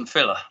rust and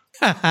filler.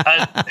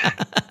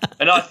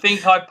 and I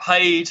think I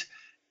paid,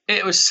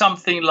 it was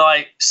something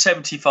like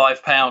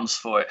 £75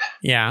 for it.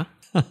 Yeah.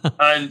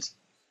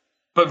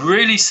 But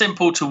really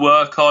simple to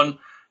work on.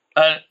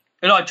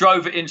 And I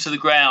drove it into the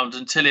ground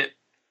until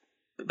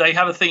they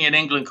have a thing in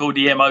England called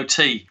the MOT,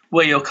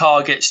 where your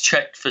car gets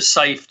checked for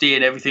safety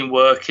and everything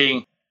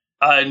working.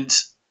 And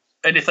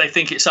if they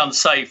think it's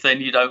unsafe,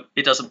 then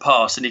it doesn't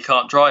pass and you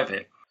can't drive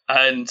it.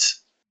 And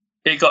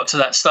it got to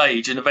that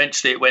stage, and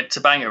eventually it went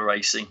to banger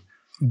racing.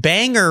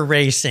 Banger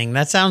racing.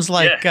 That sounds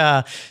like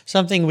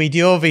something we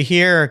do over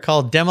here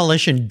called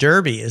Demolition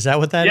Derby. Is that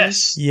what that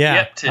is? Yeah.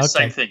 Yep, it's the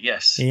same thing,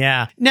 yes.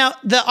 Yeah. Now,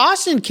 the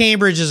Austin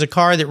Cambridge is a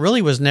car that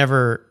really was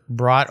never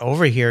brought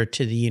over here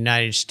to the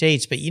United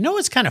States. But you know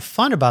what's kind of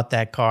fun about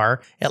that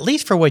car, at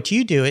least for what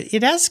you do?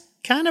 It has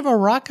kind of a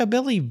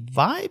rockabilly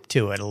vibe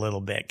to it a little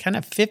bit, kind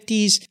of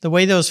 50s, the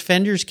way those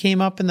fenders came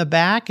up in the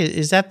back.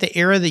 Is that the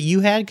era that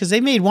you had? Because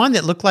they made one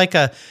that looked like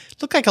a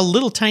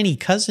little tiny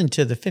cousin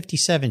to the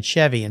 57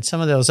 Chevy. And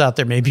some of those out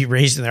there may be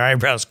raising their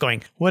eyebrows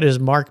going, what has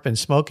Mark been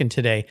smoking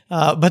today?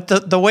 But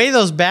the way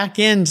those back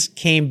ends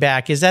came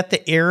back, is that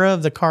the era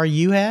of the car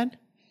you had?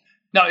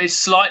 No, it's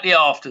slightly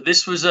after.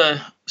 This was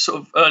a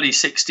sort of early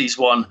 60s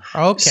one.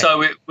 Okay.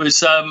 So it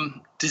was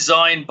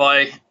designed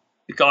by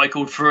a guy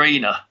called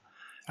Farina.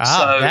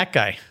 That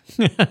guy.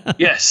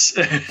 Yes.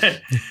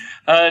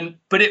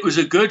 But it was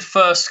a good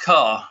first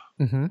car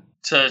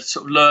to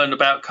sort of learn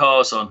about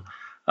cars on.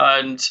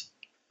 And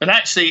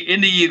actually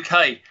in the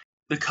UK,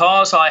 the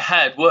cars I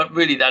had weren't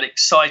really that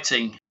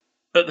exciting.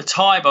 At the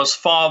time, I was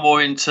far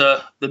more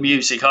into the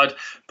music.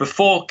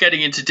 Before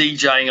getting into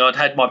DJing, I'd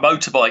had my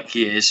motorbike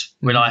years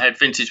when I had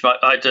vintage. I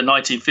had a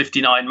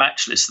 1959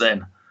 Matchless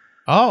then.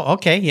 Oh,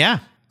 okay. Yeah.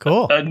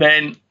 Cool. And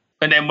then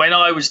when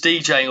I was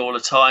DJing all the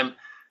time,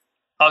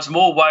 I was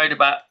more worried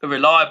about a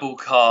reliable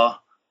car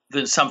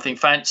than something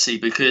fancy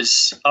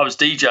because I was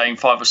DJing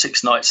 5 or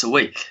 6 nights a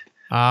week.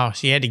 Oh,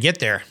 so you had to get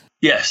there.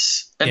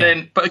 Yes.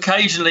 But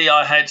occasionally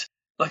I had,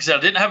 like I said, I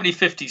didn't have any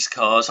 50s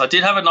cars. I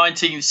did have a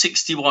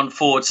 1961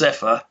 Ford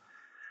Zephyr,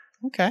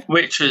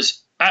 which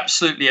was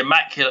absolutely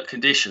immaculate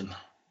condition.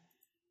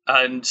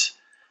 And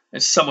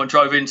someone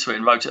drove into it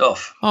and wrote it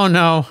off. Oh,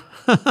 no.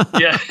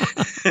 Yeah.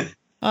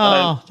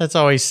 Oh, that's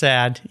always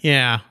sad.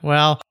 Yeah.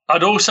 Well,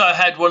 I'd also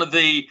had one of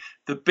the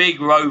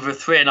big Rover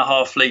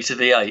 3.5 litre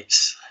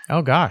V8s.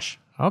 Oh gosh.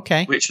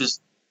 Okay. Which was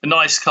a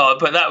nice car,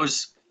 but that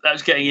was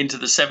getting into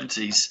the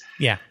 70s.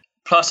 Yeah.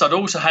 Plus, I'd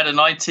also had a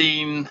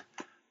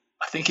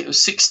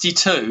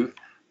 62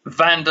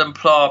 Vanden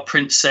Plas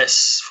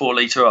Princess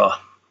 4-litre R.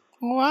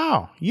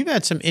 Wow. You've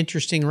had some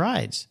interesting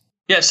rides.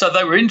 Yeah, so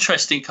they were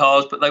interesting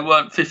cars, but they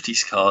weren't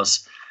 50s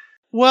cars.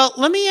 Well,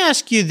 let me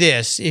ask you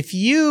this. If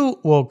you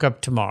woke up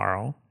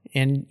tomorrow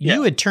and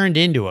you had turned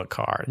into a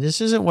car,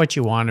 this isn't what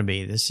you want to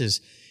be. This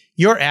is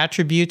your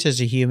attributes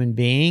as a human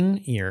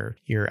being,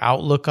 your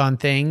outlook on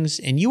things,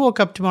 and you woke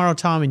up tomorrow,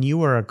 Tom, and you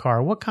were a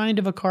car. What kind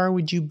of a car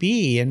would you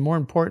be? And more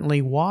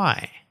importantly,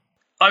 why?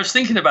 I was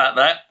thinking about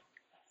that,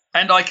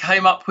 and I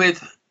came up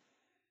with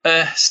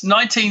It's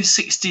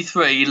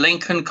 1963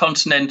 Lincoln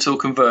Continental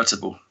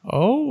convertible.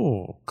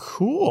 Oh,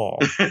 cool.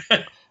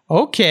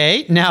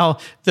 Okay. Now,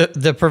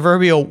 the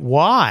proverbial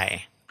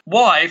why?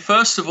 Why?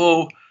 First of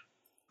all,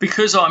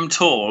 because I'm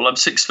tall, I'm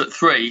 6'3".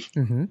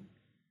 Mm-hmm.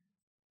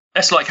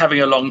 That's like having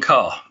a long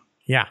car.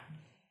 Yeah.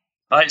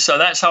 Right. So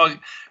that's how,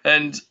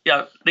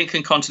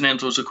 Lincoln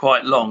Continentals are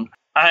quite long.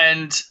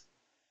 And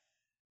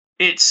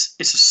it's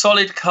a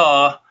solid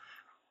car,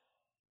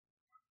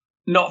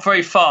 not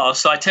very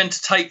fast. I tend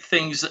to take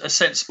things at a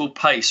sensible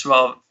pace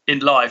in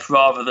life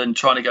rather than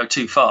trying to go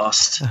too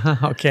fast.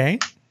 Okay.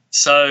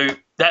 So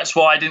that's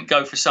why I didn't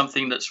go for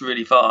something that's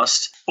really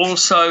fast.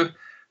 Also,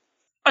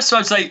 I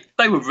suppose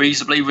they were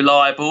reasonably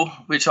reliable,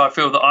 which I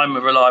feel that I'm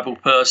a reliable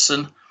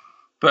person.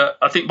 But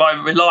I think my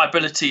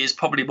reliability is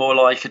probably more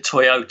like a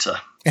Toyota.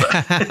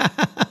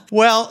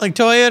 Well, like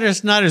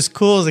Toyota's not as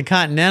cool as a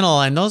Continental,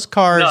 and those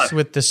cars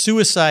with the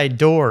suicide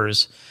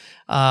doors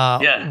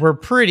were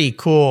pretty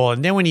cool.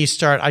 And then when you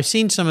start, I've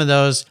seen some of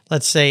those,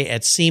 let's say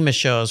at SEMA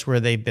shows where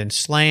they've been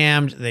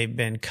slammed, they've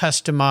been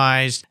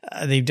customized,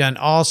 they've done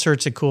all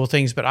sorts of cool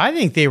things, but I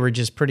think they were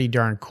just pretty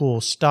darn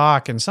cool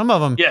stock. And some of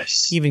them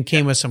even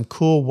came with some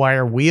cool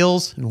wire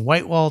wheels and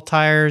white wall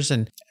tires.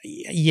 And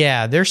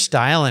yeah, they're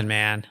styling,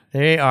 man.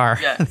 They are.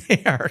 Yeah.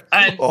 They are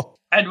cool.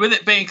 And with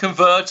it being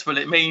convertible,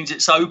 it means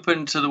it's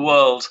open to the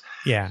world.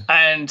 Yeah.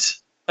 And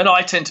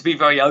I tend to be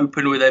very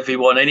open with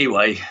everyone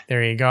anyway.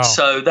 There you go.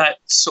 So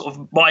that's sort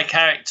of my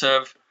character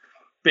of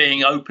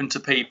being open to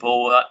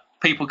people.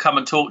 People come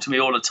and talk to me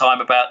all the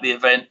time about the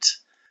event.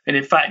 And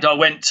in fact, I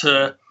went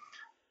to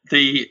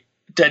the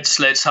Dead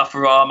Sleds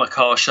Huffurama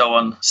car show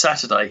on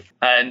Saturday.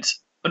 And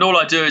all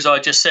I do is I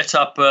just set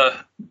up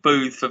a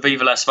booth for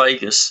Viva Las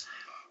Vegas.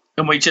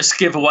 And we just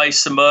give away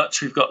some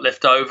merch we've got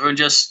left over and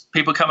just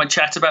people come and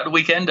chat about the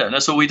Weekender. And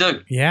that's all we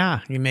do. Yeah.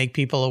 You make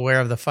people aware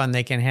of the fun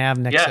they can have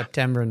next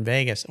September in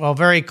Vegas. Well,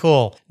 very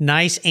cool.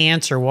 Nice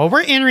answer. Well,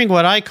 we're entering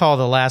what I call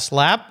the last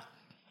lap.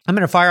 I'm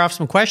going to fire off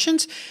some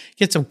questions,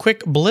 get some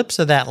quick blips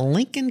of that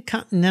Lincoln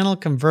Continental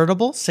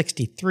convertible,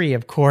 63,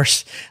 of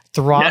course,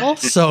 throttle. Yeah.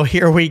 So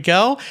here we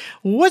go.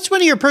 What's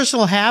one of your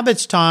personal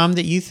habits, Tom,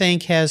 that you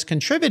think has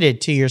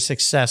contributed to your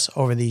success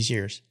over these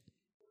years?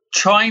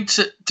 Trying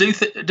to do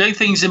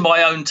things in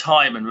my own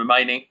time and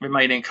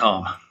remaining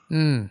calm.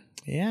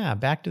 Yeah,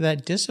 back to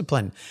that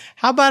discipline.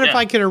 How about if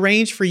I could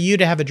arrange for you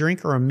to have a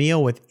drink or a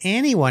meal with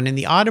anyone in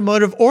the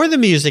automotive or the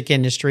music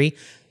industry,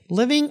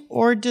 living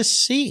or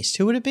deceased?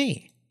 Who would it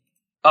be?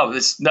 Oh,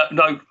 there's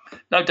no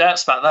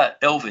doubts about that.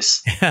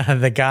 Elvis.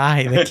 The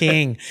guy, the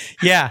king.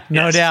 Yeah,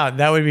 no doubt.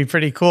 That would be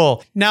pretty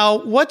cool.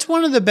 Now, what's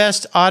one of the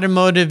best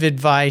automotive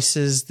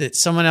advices that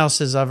someone else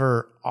has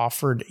ever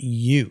offered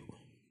you?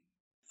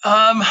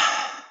 I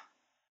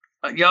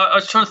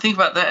was trying to think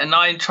about that, and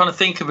I'm trying to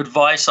think of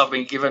advice I've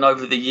been given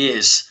over the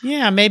years.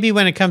 Yeah, maybe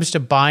when it comes to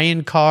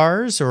buying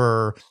cars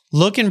or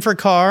looking for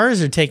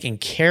cars or taking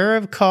care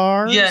of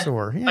cars.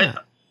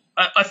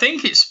 I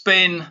think it's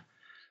been,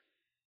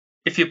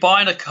 if you're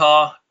buying a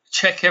car,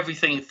 check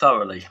everything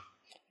thoroughly.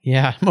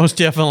 Yeah, most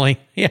definitely.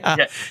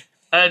 Yeah.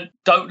 And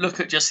don't look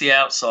at just the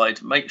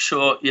outside. Make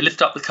sure you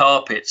lift up the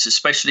carpets,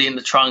 especially in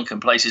the trunk and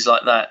places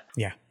like that.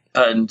 Yeah.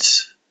 And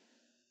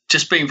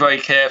just being very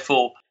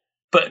careful,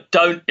 but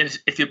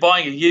if you're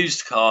buying a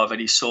used car of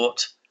any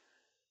sort,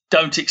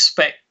 don't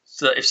expect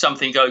that if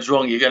something goes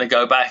wrong, you're going to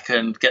go back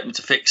and get them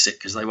to fix it,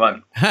 because they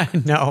won't.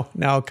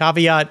 No.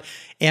 Caveat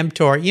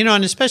emptor.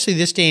 And especially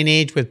this day and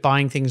age with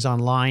buying things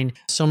online,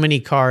 so many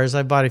cars.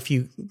 I bought a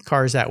few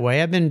cars that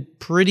way. I've been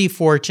pretty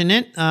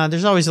fortunate.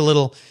 There's always a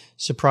little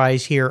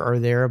surprise here or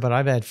there, but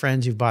I've had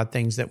friends who bought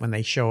things that when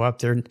they show up,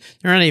 they're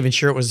not even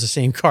sure it was the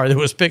same car that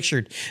was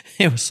pictured.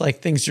 It was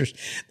like things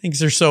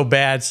are so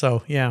bad.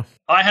 So yeah,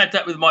 I had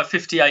that with my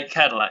 '58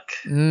 Cadillac.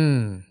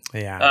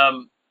 Yeah.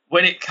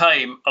 When it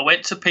came, I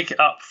went to pick it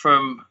up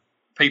from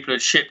people who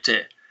had shipped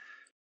it,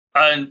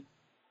 and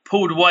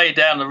pulled way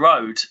down the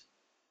road,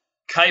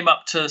 came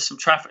up to some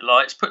traffic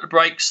lights, put the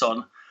brakes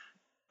on,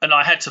 and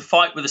I had to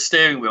fight with the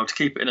steering wheel to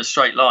keep it in a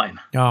straight line.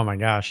 Oh my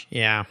gosh,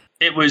 yeah.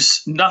 It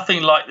was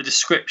nothing like the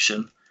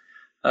description.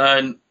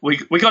 And we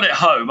got it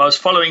home. I was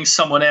following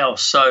someone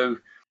else, so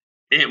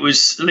it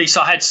was, at least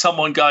I had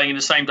someone going in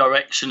the same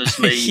direction as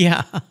me,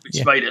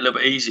 which made it a little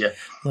bit easier.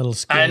 A little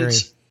scary.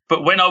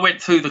 But when I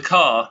went through the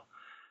car,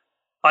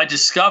 I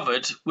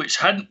discovered, which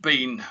hadn't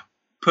been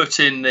put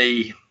in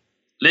the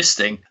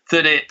listing,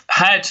 that it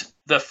had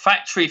the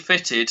factory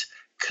fitted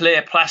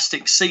clear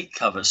plastic seat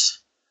covers.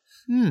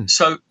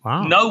 So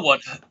no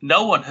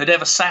one had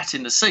ever sat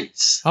in the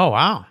seats. Oh,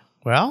 wow.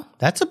 Well,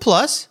 that's a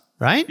plus,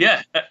 right?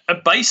 Yeah.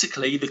 And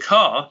basically, the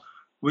car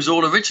was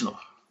all original.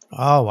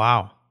 Oh,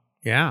 wow.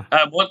 Yeah.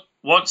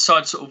 Once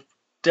I'd sort of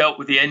dealt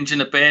with the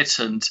engine a bit,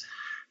 and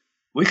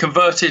we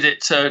converted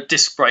it to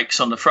disc brakes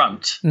on the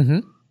front,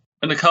 and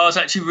the car's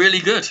actually really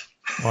good.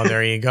 Well,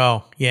 there you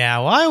go. Yeah.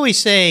 Well, I always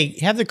say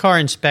have the car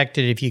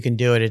inspected if you can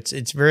do it.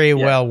 It's very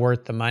well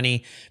worth the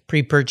money.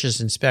 Pre-purchase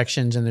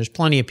inspections, and there's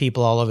plenty of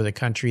people all over the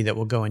country that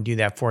will go and do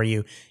that for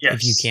you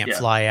if you can't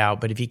fly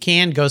out. But if you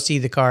can, go see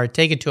the car,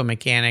 take it to a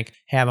mechanic,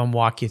 have them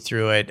walk you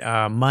through it.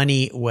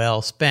 Money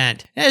well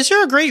spent. Now, is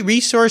there a great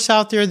resource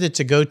out there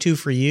that's a go-to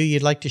for you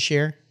you'd like to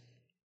share?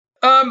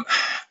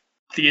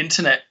 The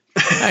internet.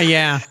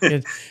 Yeah.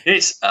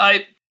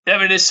 I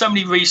mean, there's so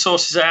many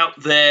resources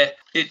out there.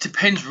 It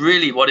depends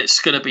really what it's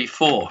going to be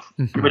for.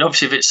 Mm-hmm. I mean,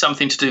 obviously, if it's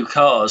something to do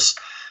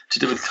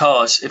with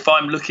cars, if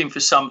I'm looking for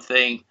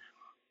something,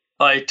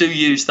 I do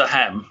use the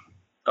ham.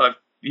 I've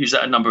used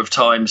that a number of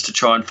times to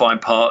try and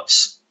find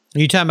parts. Are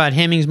you talking about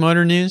Hemmings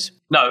Motor News?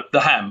 No, the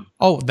ham.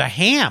 Oh, the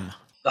ham.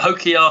 The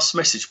hokey ass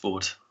message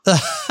board.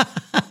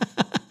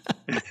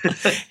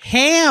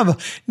 Ham.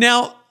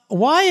 Now,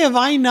 why have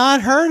I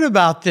not heard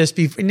about this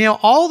before? Now,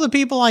 all the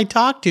people I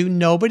talk to,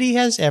 nobody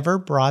has ever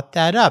brought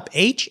that up.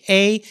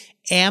 HAMB.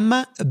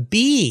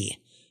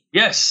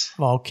 Yes.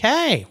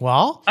 Okay.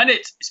 Well. And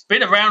it's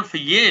been around for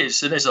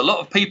years, and there's a lot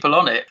of people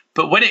on it.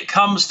 But when it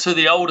comes to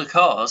the older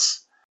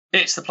cars,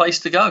 it's the place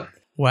to go.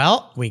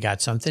 Well, we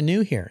got something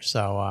new here.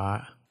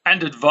 So.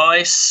 And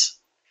advice.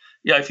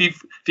 Yeah, if you're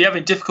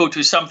having difficulty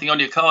with something on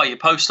your car, you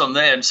post on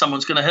there, and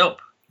someone's going to help.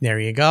 There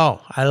you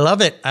go. I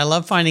love it. I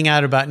love finding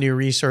out about new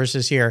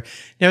resources here.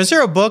 Now, is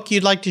there a book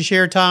you'd like to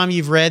share, Tom,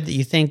 you've read that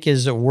you think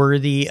is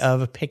worthy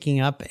of picking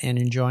up and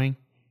enjoying?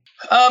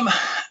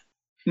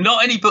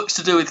 Not any books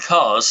to do with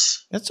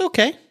cars. That's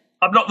okay.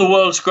 I'm not the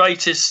world's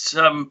greatest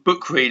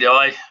book reader.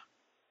 I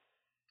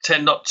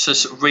tend not to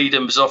read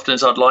them as often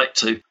as I'd like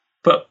to.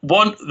 But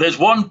there's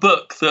one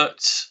book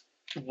that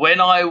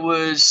when I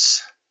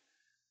was,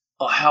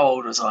 how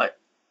old was I?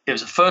 It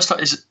was the first time.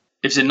 It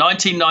was in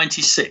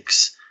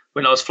 1996.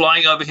 When I was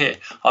flying over here,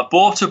 I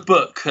bought a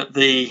book at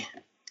the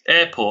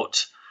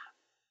airport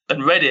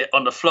and read it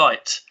on the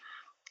flight.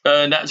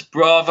 And that's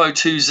Bravo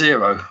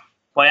 20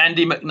 by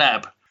Andy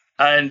McNabb.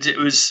 And it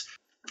was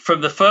from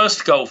the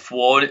first Gulf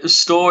War. And it was a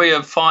story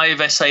of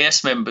 5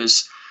 SAS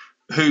members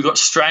who got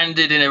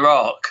stranded in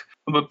Iraq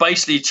and were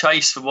basically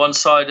chased from one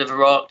side of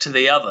Iraq to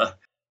the other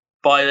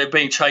by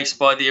being chased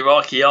by the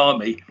Iraqi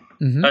army.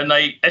 Mm-hmm. And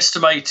they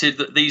estimated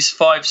that these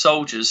 5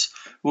 soldiers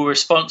were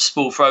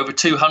responsible for over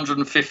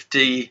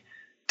 250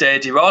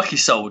 dead Iraqi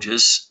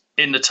soldiers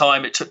in the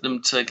time it took them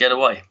to get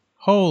away.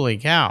 Holy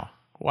cow.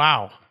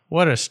 Wow.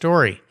 What a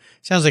story.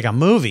 Sounds like a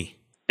movie.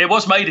 It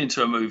was made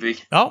into a movie.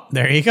 Oh,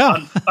 there you go.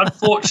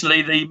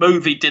 Unfortunately, the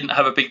movie didn't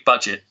have a big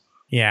budget.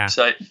 Yeah.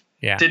 So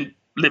it didn't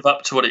live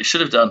up to what it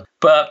should have done.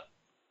 But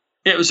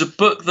it was a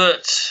book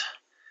that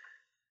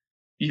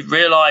you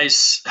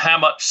realize how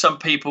much some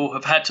people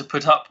have had to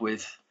put up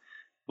with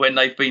when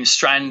they've been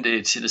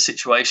stranded in a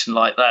situation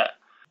like that.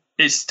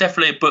 It's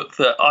definitely a book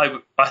that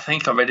I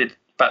think I read it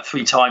about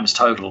 3 times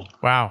total.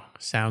 Wow.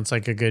 Sounds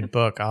like a good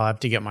book. I'll have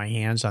to get my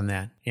hands on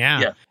that.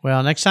 Yeah.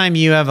 Well, next time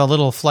you have a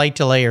little flight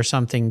delay or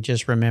something,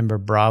 just remember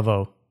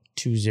Bravo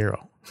 20.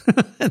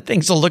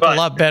 Things will look a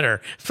lot better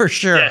for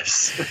sure.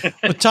 Yes.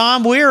 Well,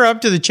 Tom, we're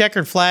up to the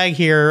checkered flag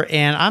here,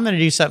 and I'm going to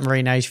do something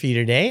very nice for you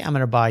today. I'm going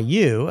to buy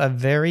you a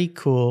very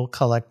cool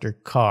collector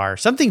car.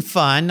 Something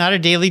fun, not a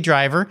daily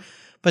driver,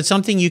 but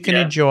something you can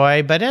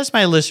enjoy. But as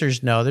my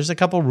listeners know, there's a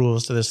couple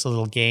rules to this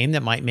little game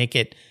that might make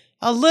it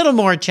a little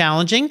more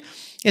challenging.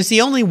 It's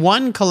the only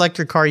one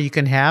collector car you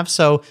can have,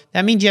 so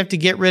that means you have to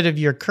get rid of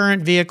your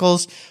current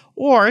vehicles,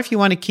 or if you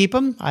want to keep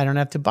them, I don't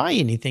have to buy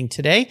anything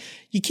today.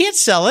 You can't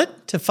sell it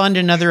to fund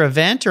another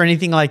event or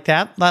anything like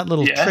that. That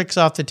little trick's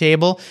off the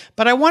table,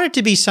 but I want it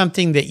to be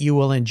something that you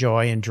will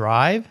enjoy and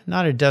drive,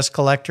 not a dust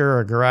collector or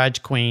a garage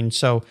queen.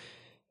 So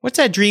what's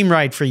that dream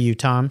ride for you,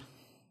 Tom?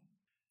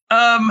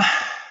 I'm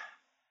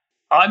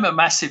a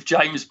massive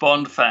James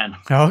Bond fan.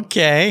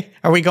 Okay.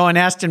 Are we going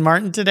Aston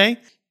Martin today?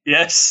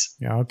 Yes.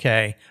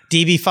 Okay.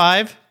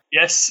 DB5?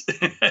 Yes.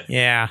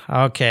 Yeah.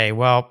 Okay.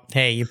 Well,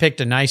 hey, you picked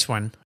a nice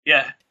one.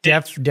 Yeah.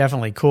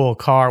 Definitely cool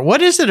car.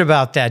 What is it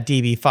about that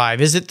DB5?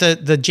 Is it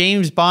the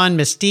James Bond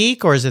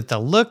mystique, or is it the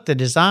look, the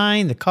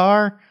design, the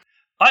car?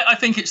 I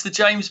think it's the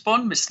James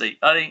Bond mystique.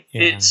 I think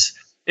it's,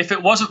 if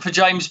it wasn't for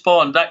James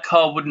Bond, that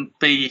car wouldn't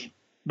be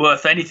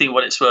worth anything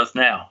what it's worth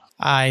now.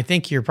 I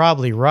think you're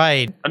probably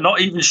right. I'm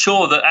not even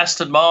sure that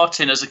Aston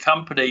Martin as a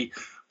company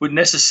would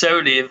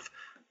necessarily have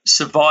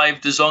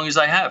survived as long as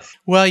they have.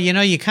 Well,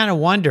 you kind of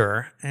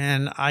wonder.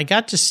 And I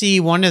got to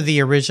see one of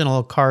the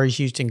original cars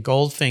used in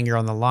Goldfinger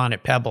on the lawn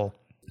at Pebble.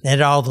 It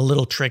had all the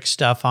little trick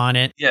stuff on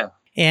it. Yeah.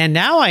 And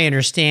now I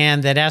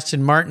understand that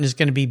Aston Martin is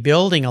going to be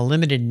building a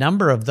limited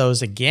number of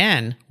those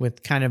again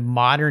with kind of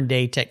modern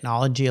day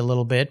technology a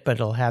little bit, but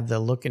it'll have the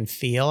look and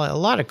feel. A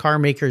lot of car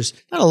makers,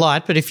 not a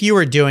lot, but if you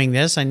were doing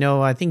this,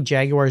 I think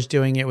Jaguar's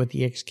doing it with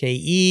the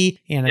XKE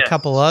and a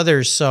couple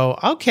others. So,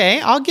 okay,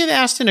 I'll give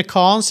Aston a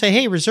call and say,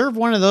 hey, reserve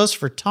one of those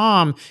for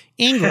Tom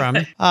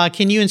Ingram.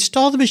 Can you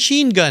install the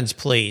machine guns,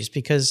 please?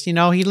 Because, he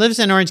lives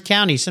in Orange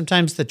County.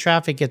 Sometimes the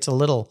traffic gets a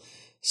little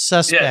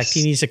suspect. Yes.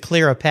 He needs to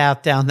clear a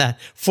path down that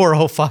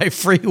 405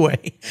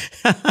 freeway.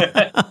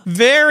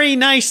 Very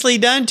nicely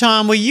done,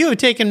 Tom. Well, you have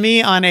taken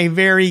me on a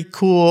very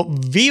cool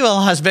Viva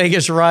Las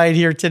Vegas ride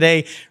here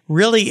today.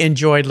 Really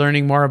enjoyed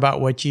learning more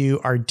about what you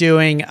are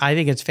doing. I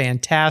think it's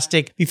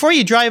fantastic. Before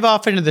you drive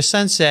off into the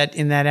sunset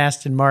in that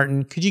Aston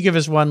Martin, could you give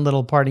us one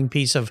little parting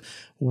piece of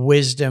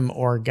wisdom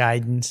or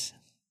guidance?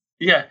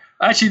 Yeah.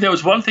 Actually, there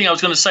was one thing I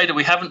was going to say that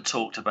we haven't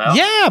talked about.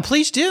 Yeah,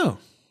 please do.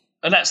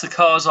 And that's the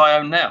cars I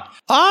own now.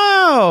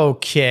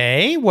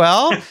 Okay.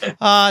 Well,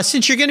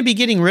 since you're going to be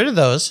getting rid of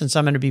those, since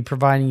I'm going to be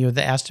providing you with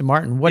the Aston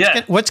Martin,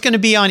 what's going to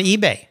be on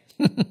eBay?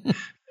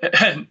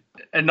 A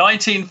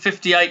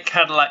 1958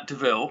 Cadillac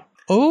DeVille.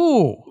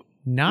 Oh,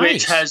 nice.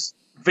 Which has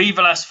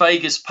Viva Las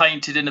Vegas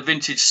painted in a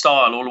vintage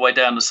style all the way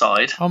down the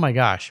side. Oh, my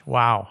gosh.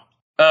 Wow.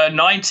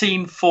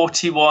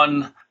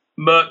 1941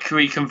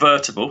 Mercury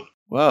convertible.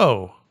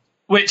 Whoa.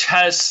 Which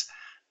has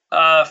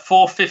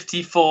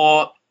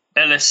 454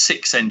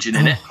 LS6 engine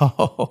in it.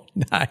 Oh,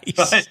 nice.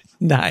 Right?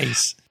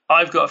 Nice.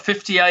 I've got a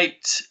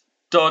 58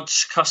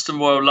 Dodge Custom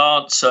Royal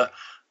Lancer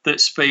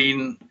that's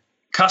been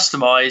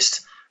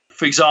customized.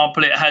 For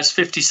example, it has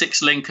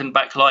 56 Lincoln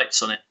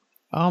backlights on it.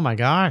 Oh, my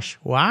gosh.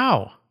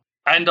 Wow.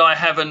 And I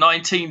have a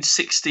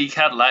 1960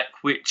 Cadillac,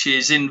 which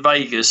is in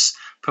Vegas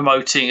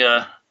promoting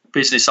a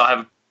business I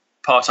have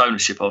part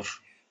ownership of.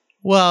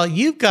 Well,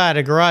 you've got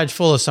a garage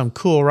full of some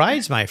cool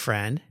rides, my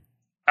friend.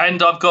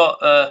 And I've got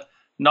another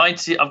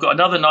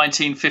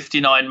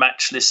 1959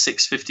 Matchless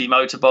 650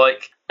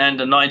 motorbike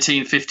and a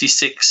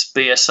 1956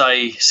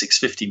 BSA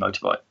 650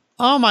 motorbike.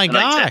 Oh, my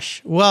gosh.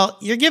 Well,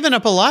 you're giving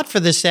up a lot for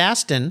this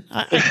Aston.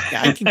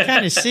 I can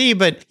kind of see,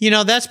 but,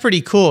 that's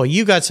pretty cool.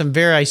 You got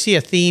I see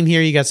a theme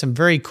here. You got some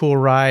very cool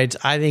rides.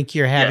 I think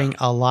you're having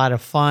a lot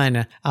of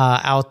fun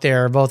out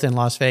there, both in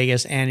Las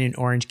Vegas and in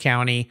Orange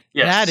County.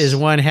 Yes. That is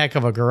one heck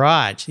of a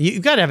garage.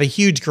 You've got to have a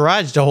huge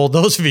garage to hold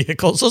those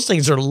vehicles. Those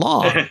things are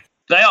long.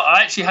 They are.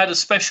 I actually had a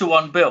special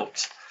one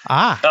built,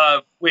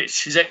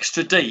 which is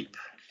extra deep.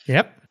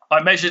 Yep.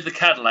 I measured the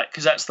Cadillac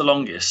because that's the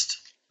longest.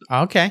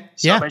 Okay.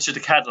 So I measured the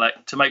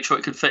Cadillac to make sure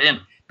it could fit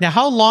in. Now,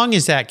 how long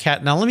is that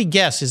cat? Now, let me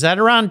guess. Is that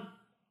around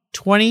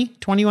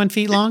 21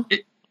 feet long?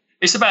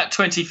 It's about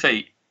 20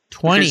 feet.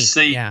 20.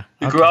 The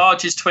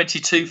garage is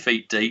 22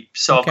 feet deep,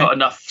 so I've got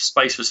enough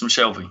space for some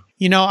shelving.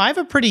 I have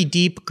a pretty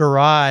deep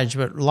garage,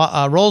 but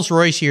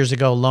Rolls-Royce years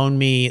ago loaned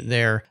me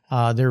their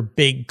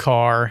big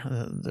car.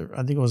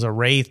 I think it was a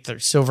Wraith or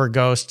Silver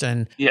Ghost,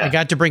 and I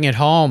got to bring it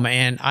home,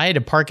 and I had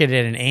to park it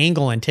at an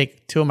angle and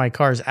take two of my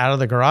cars out of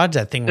the garage.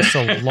 That thing was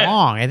so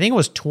long. I think it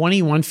was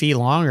 21 feet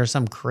long or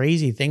some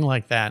crazy thing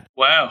like that.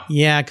 Wow.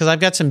 Yeah, because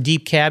I've got some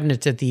deep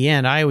cabinets at the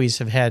end. I always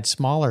have had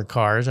smaller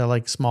cars. I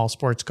like small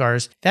sports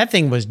cars. That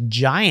thing was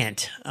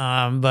giant.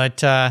 But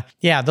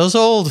those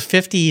old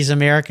 50s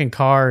American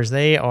cars,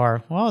 they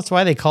are, well, that's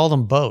why they call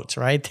them boats,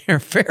 right? They're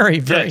very,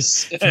 very,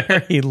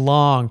 very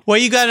long. Well,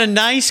 you got a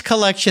nice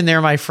collection there,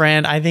 my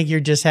friend. I think you're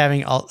just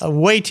having a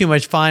way too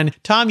much fun.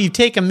 Tom, you've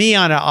taken me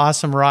on an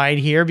awesome ride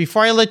here.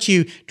 Before I let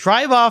you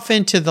drive off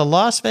into the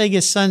Las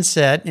Vegas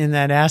sunset in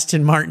that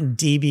Aston Martin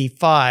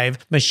DB5,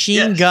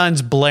 machine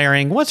guns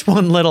blaring, what's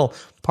one little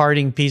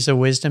parting piece of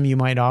wisdom you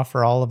might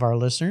offer all of our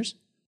listeners?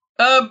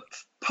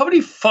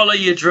 Probably follow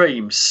your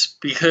dreams,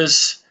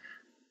 because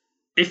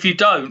if you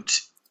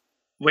don't,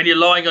 when you're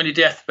lying on your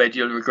deathbed,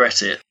 you'll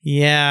regret it.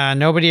 Yeah,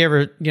 nobody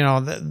ever,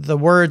 the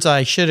words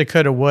I shoulda,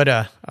 coulda,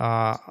 woulda,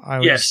 I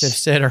always have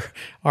said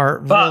are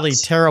really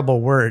terrible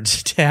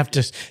words to have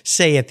to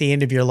say at the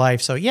end of your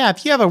life. So yeah,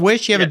 if you have a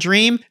wish, you have a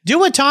dream, do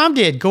what Tom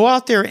did. Go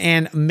out there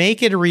and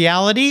make it a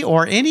reality,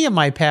 or any of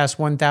my past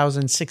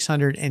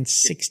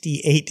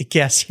 1,668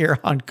 guests here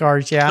on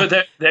Cars Yeah.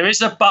 But there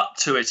is a but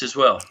to it as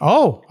well.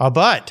 Oh, a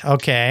but.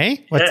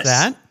 Okay. What's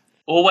that?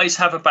 Always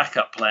have a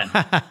backup plan.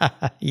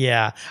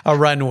 Yeah, a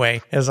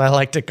runway, as I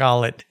like to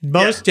call it.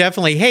 Most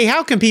definitely. Hey,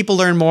 how can people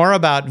learn more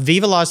about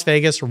Viva Las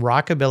Vegas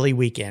Rockabilly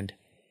Weekend?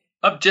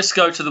 Just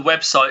go to the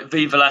website,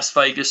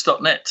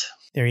 vivalasvegas.net.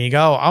 There you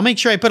go. I'll make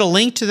sure I put a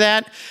link to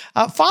that.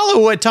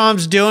 Follow what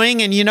Tom's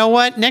doing. And you know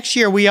what? Next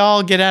year, we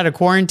all get out of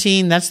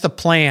quarantine. That's the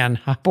plan.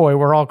 Boy,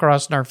 we're all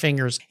crossing our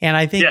fingers. And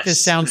I think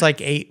this sounds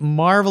like a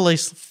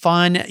marvelous,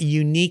 fun,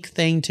 unique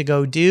thing to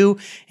go do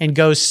and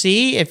go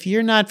see. If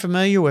you're not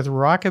familiar with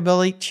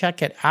Rockabilly,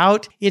 check it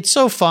out. It's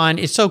so fun.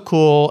 It's so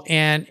cool.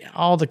 And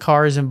all the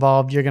cars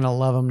involved, you're going to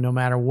love them no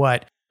matter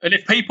what. And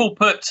if people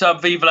put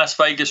Viva Las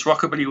Vegas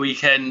Rockabilly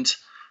Weekend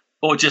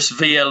or just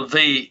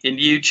VLV in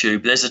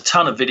YouTube, there's a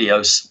ton of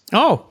videos.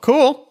 Oh,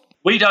 cool.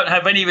 We don't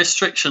have any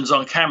restrictions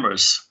on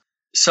cameras.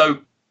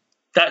 So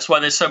that's why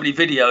there's so many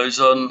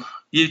videos on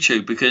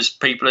YouTube, because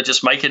people are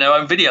just making their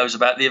own videos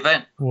about the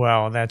event.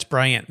 Well, that's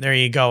brilliant. There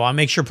you go. I'll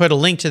make sure to put a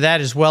link to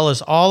that, as well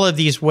as all of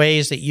these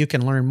ways that you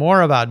can learn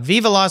more about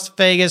Viva Las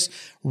Vegas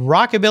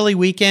Rockabilly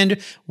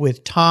Weekend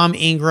with Tom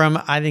Ingram.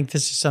 I think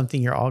this is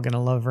something you're all going to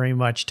love very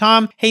much.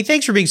 Tom, hey,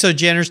 thanks for being so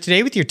generous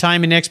today with your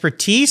time and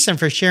expertise and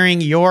for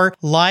sharing your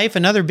life.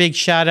 Another big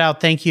shout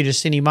out. Thank you to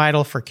Cindy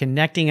Meidel for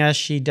connecting us.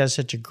 She does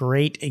such a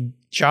great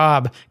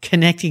job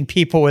connecting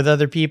people with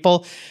other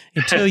people.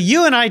 Until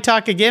you and I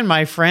talk again,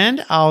 my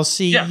friend, I'll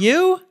see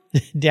you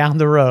down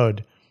the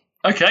road.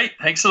 Okay,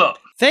 thanks a lot.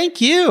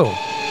 Thank you.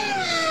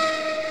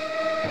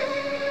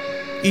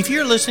 If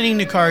you're listening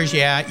to Cars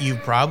Yeah,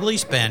 you've probably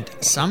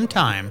spent some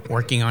time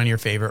working on your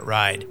favorite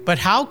ride. But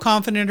how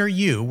confident are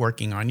you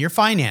working on your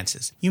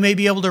finances? You may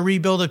be able to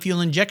rebuild a fuel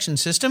injection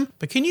system,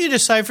 but can you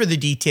decipher the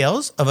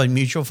details of a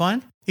mutual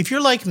fund? If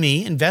you're like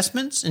me,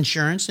 investments,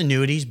 insurance,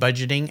 annuities,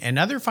 budgeting, and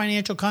other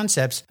financial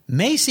concepts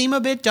may seem a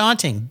bit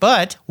daunting,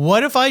 but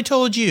what if I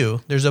told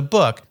you there's a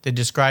book that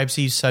describes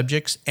these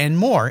subjects and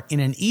more in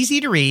an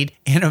easy-to-read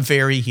and a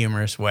very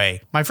humorous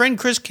way? My friend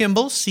Chris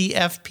Kimball,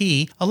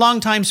 CFP, a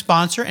longtime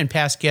sponsor and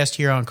past guest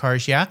here on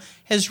Cars Yeah,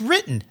 has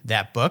written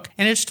that book,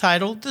 and it's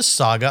titled The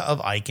Saga of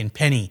Ike and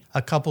Penny,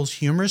 a couple's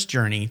humorous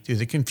journey through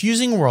the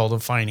confusing world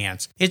of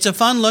finance. It's a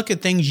fun look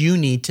at things you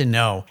need to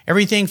know,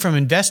 everything from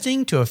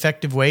investing to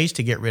effective ways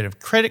to get rid of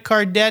credit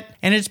card debt,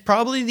 and it's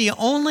probably the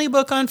only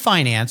book on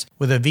finance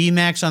with a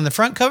VMAX on the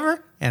front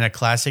cover and a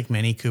classic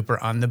Mini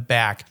Cooper on the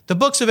back. The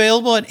book's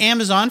available at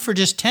Amazon for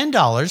just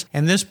 $10,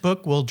 and this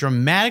book will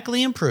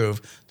dramatically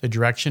improve the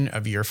direction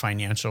of your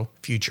financial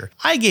future.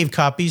 I gave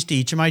copies to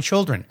each of my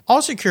children.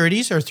 All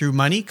securities are through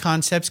Money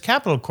Concepts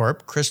Capital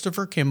Corp.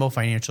 Christopher Kimball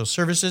Financial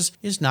Services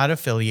is not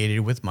affiliated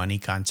with Money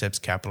Concepts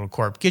Capital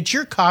Corp. Get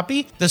your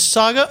copy, The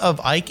Saga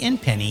of Ike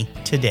and Penny,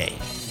 today.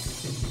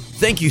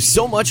 Thank you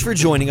so much for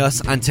joining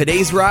us on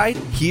today's ride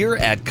here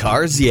at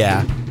Cars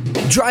Yeah.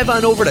 Drive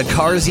on over to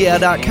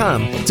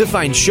carsyeah.com to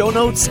find show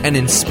notes and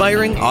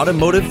inspiring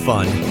automotive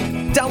fun.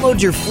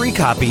 Download your free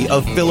copy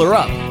of Filler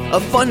Up, a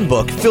fun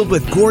book filled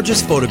with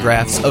gorgeous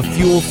photographs of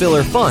fuel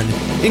filler fun,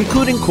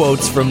 including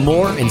quotes from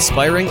more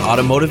inspiring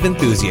automotive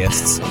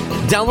enthusiasts.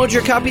 Download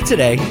your copy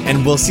today,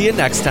 and we'll see you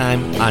next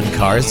time on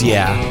Cars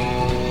Yeah.